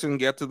this person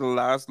get to the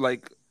last?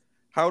 Like,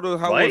 how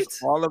was Right?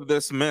 all of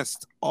this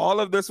missed? All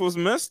of this was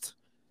missed.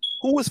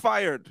 Who was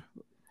fired?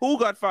 Who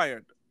got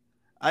fired?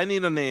 I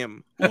need a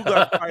name. Who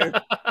got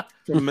fired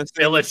for missing?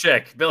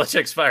 Belichick.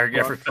 Belichick's firing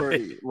Brock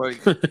everybody. Purdy?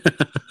 Like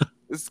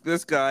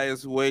this guy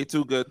is way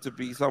too good to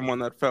be someone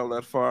that fell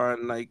that far,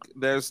 and like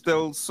there's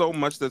still so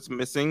much that's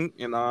missing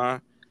in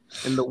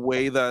the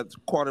way that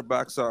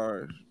quarterbacks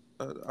are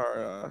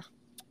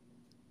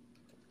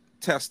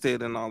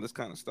tested and all this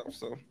kind of stuff.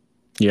 So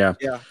Yeah.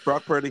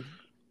 Brock Purdy.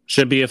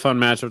 Should be a fun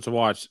matchup to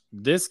watch.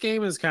 This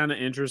game is kind of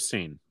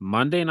interesting.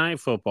 Monday Night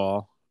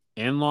Football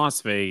in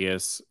Las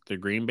Vegas. The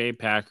Green Bay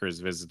Packers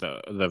visit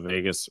the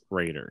Vegas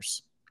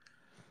Raiders.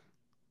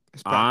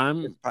 It's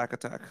I'm Pack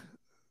Attack.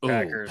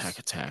 Packers. Pack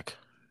Attack.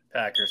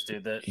 Packers,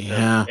 dude.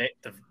 Yeah.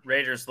 The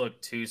Raiders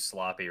look too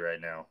sloppy right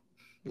now.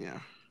 Yeah.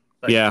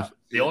 Like, Yeah.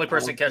 The only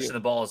person catching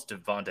the ball is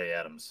Devontae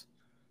Adams.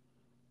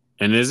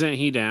 And isn't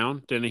he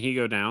down? Didn't he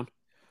go down?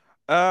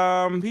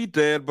 He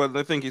did, but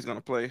I think he's gonna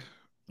play.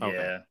 Okay.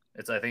 Yeah.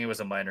 I think it was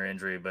a minor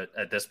injury, but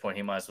at this point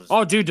he might as well.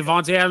 Oh, dude,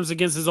 Devontae Adams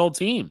against his old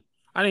team.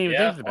 I didn't even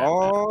think about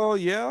Oh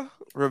yeah,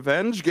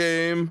 revenge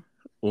game.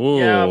 that. Ooh.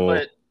 Yeah,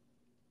 but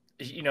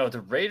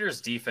the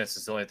Raiders' defense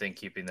is the only thing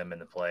keeping them in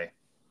the play.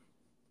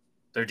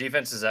 Their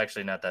defense is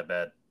actually not that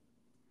bad.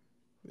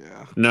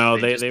 Yeah. No,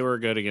 They they were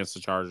good against the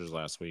Chargers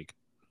last week.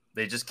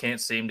 They just can't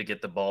seem to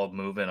get the ball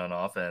moving on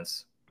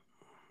offense.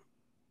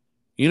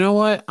 You know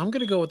what? I'm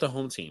gonna go with the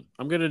home team.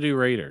 I'm gonna do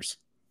Raiders.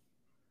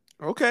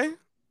 Okay.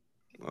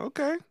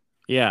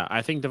 Yeah,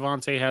 I think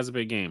Devontae has a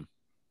big game.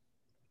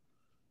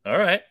 All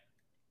right.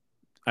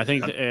 I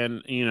think,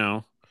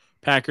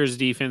 Packers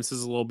defense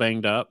is a little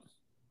banged up.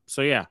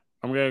 So yeah,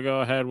 I'm gonna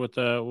go ahead with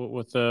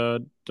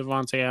the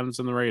Devontae Adams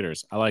and the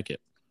Raiders. I like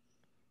it.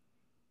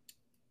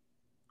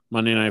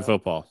 Monday Night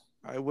Football.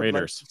 I would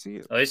Raiders. like to see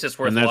it. At least it's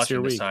worth And that's watching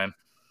your this week. time.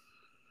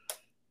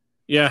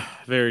 Yeah,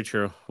 very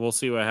true. We'll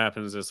see what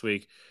happens this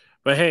week.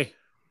 But hey,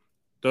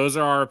 those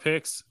are our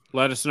picks.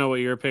 Let us know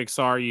what your picks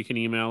are. You can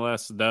email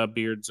us,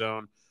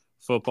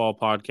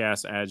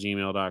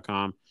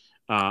 thebeardzonefoootballpodcast@gmail.com.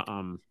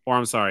 Or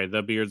I'm sorry,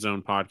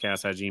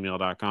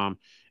 thebeardzonepodcast@gmail.com.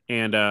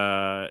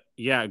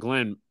 And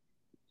Glenn,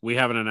 we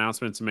have an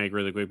announcement to make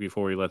really quick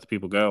before we let the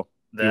people go.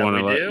 You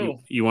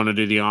want to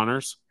do the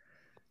honors?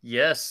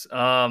 Yes.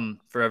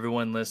 For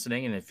everyone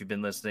listening, and if you've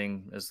been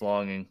listening as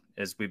long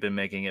as we've been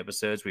making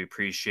episodes, we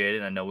appreciate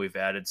it. I know we've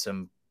added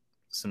some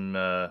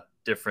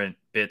different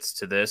bits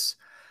to this,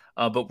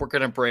 but we're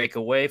going to break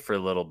away for a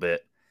little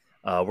bit.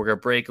 We're going to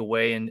break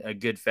away in a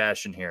good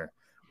fashion here.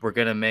 We're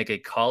going to make a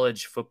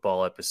college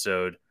football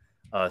episode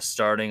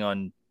starting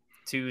on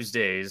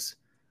Tuesdays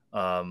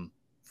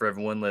for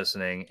everyone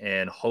listening,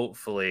 and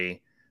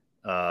hopefully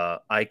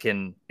I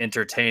can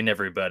entertain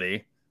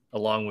everybody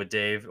along with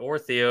Dave or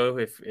Theo,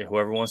 if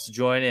whoever wants to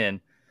join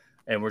in.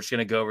 And we're just going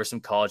to go over some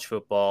college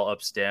football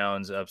ups,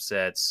 downs,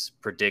 upsets,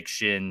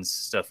 predictions,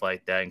 stuff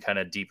like that, and kind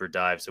of deeper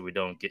dive so we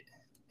don't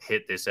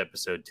hit this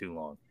episode too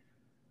long.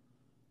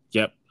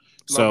 Yep.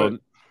 So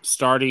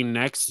starting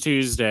next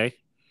Tuesday,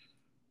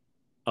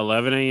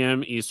 11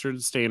 a.m. Eastern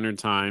Standard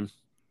Time,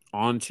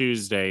 on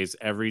Tuesdays,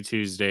 every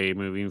Tuesday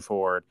moving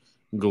forward,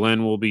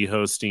 Glenn will be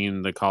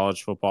hosting the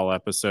college football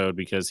episode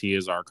because he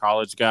is our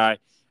college guy.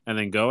 And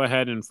then go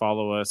ahead and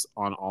follow us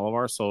on all of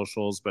our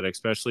socials, but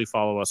especially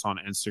follow us on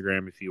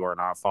Instagram if you are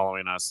not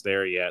following us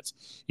there yet.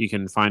 You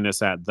can find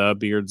us at The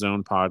Beard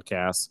Zone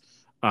Podcast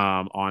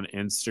on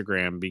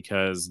Instagram,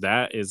 because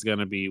that is going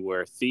to be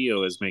where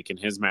Theo is making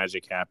his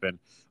magic happen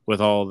with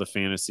all the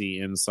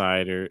fantasy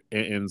inside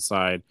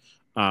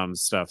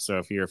stuff. So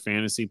if you're a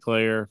fantasy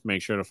player,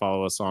 make sure to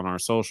follow us on our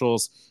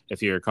socials.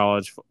 If you're a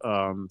college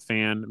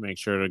fan, make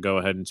sure to go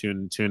ahead and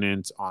tune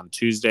in on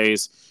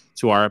Tuesdays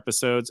to our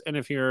episodes. And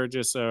if you're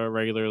just a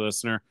regular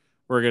listener,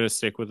 we're going to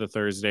stick with the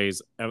Thursdays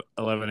at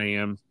 11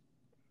 a.m.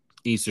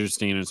 Eastern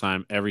Standard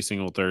Time every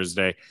single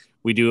Thursday.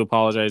 We do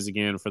apologize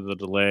again for the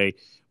delay.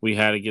 We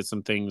had to get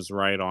some things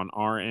right on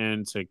our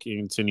end to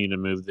continue to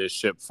move this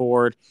ship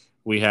forward.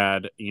 We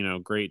had,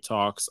 great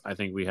talks. I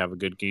think we have a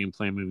good game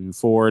plan moving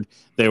forward.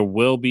 There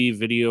will be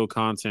video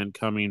content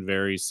coming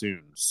very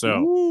soon.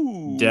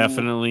 So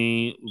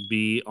definitely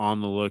be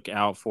on the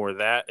lookout for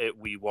that.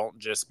 We won't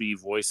just be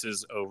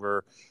voices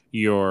over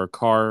your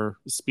car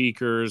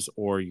speakers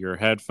or your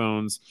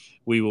headphones.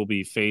 We will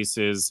be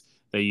faces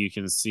that you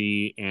can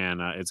see, and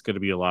it's going to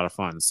be a lot of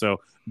fun. So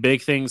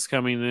big things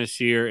coming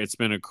this year. It's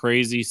been a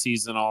crazy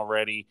season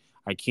already.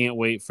 I can't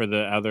wait for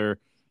the other,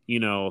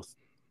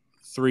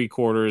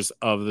 3/4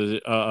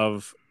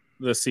 of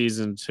the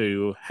season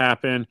to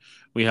happen.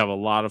 We have a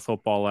lot of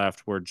football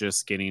left. We're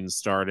just getting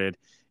started,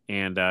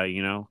 and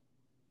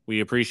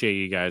we appreciate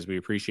you guys. We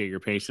appreciate your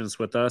patience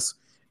with us,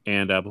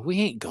 and but we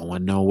ain't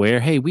going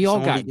nowhere. Hey, we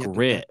all got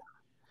grit.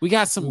 We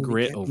got some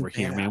grit over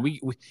here, man. We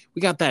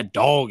got that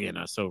dog in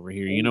us over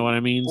here. You know what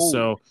I mean?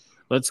 So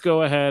let's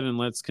go ahead and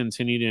let's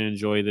continue to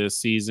enjoy this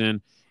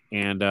season.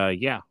 And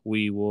yeah,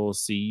 we will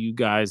see you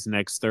guys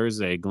next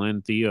Thursday.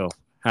 Glenn, Theo,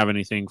 have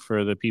anything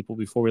for the people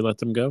before we let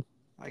them go?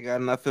 I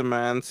got nothing,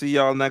 man. See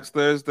y'all next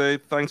Thursday.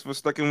 Thanks for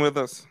sticking with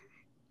us.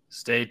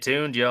 Stay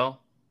tuned, y'all.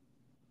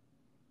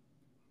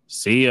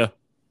 See ya.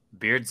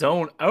 Beard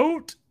Zone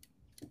out.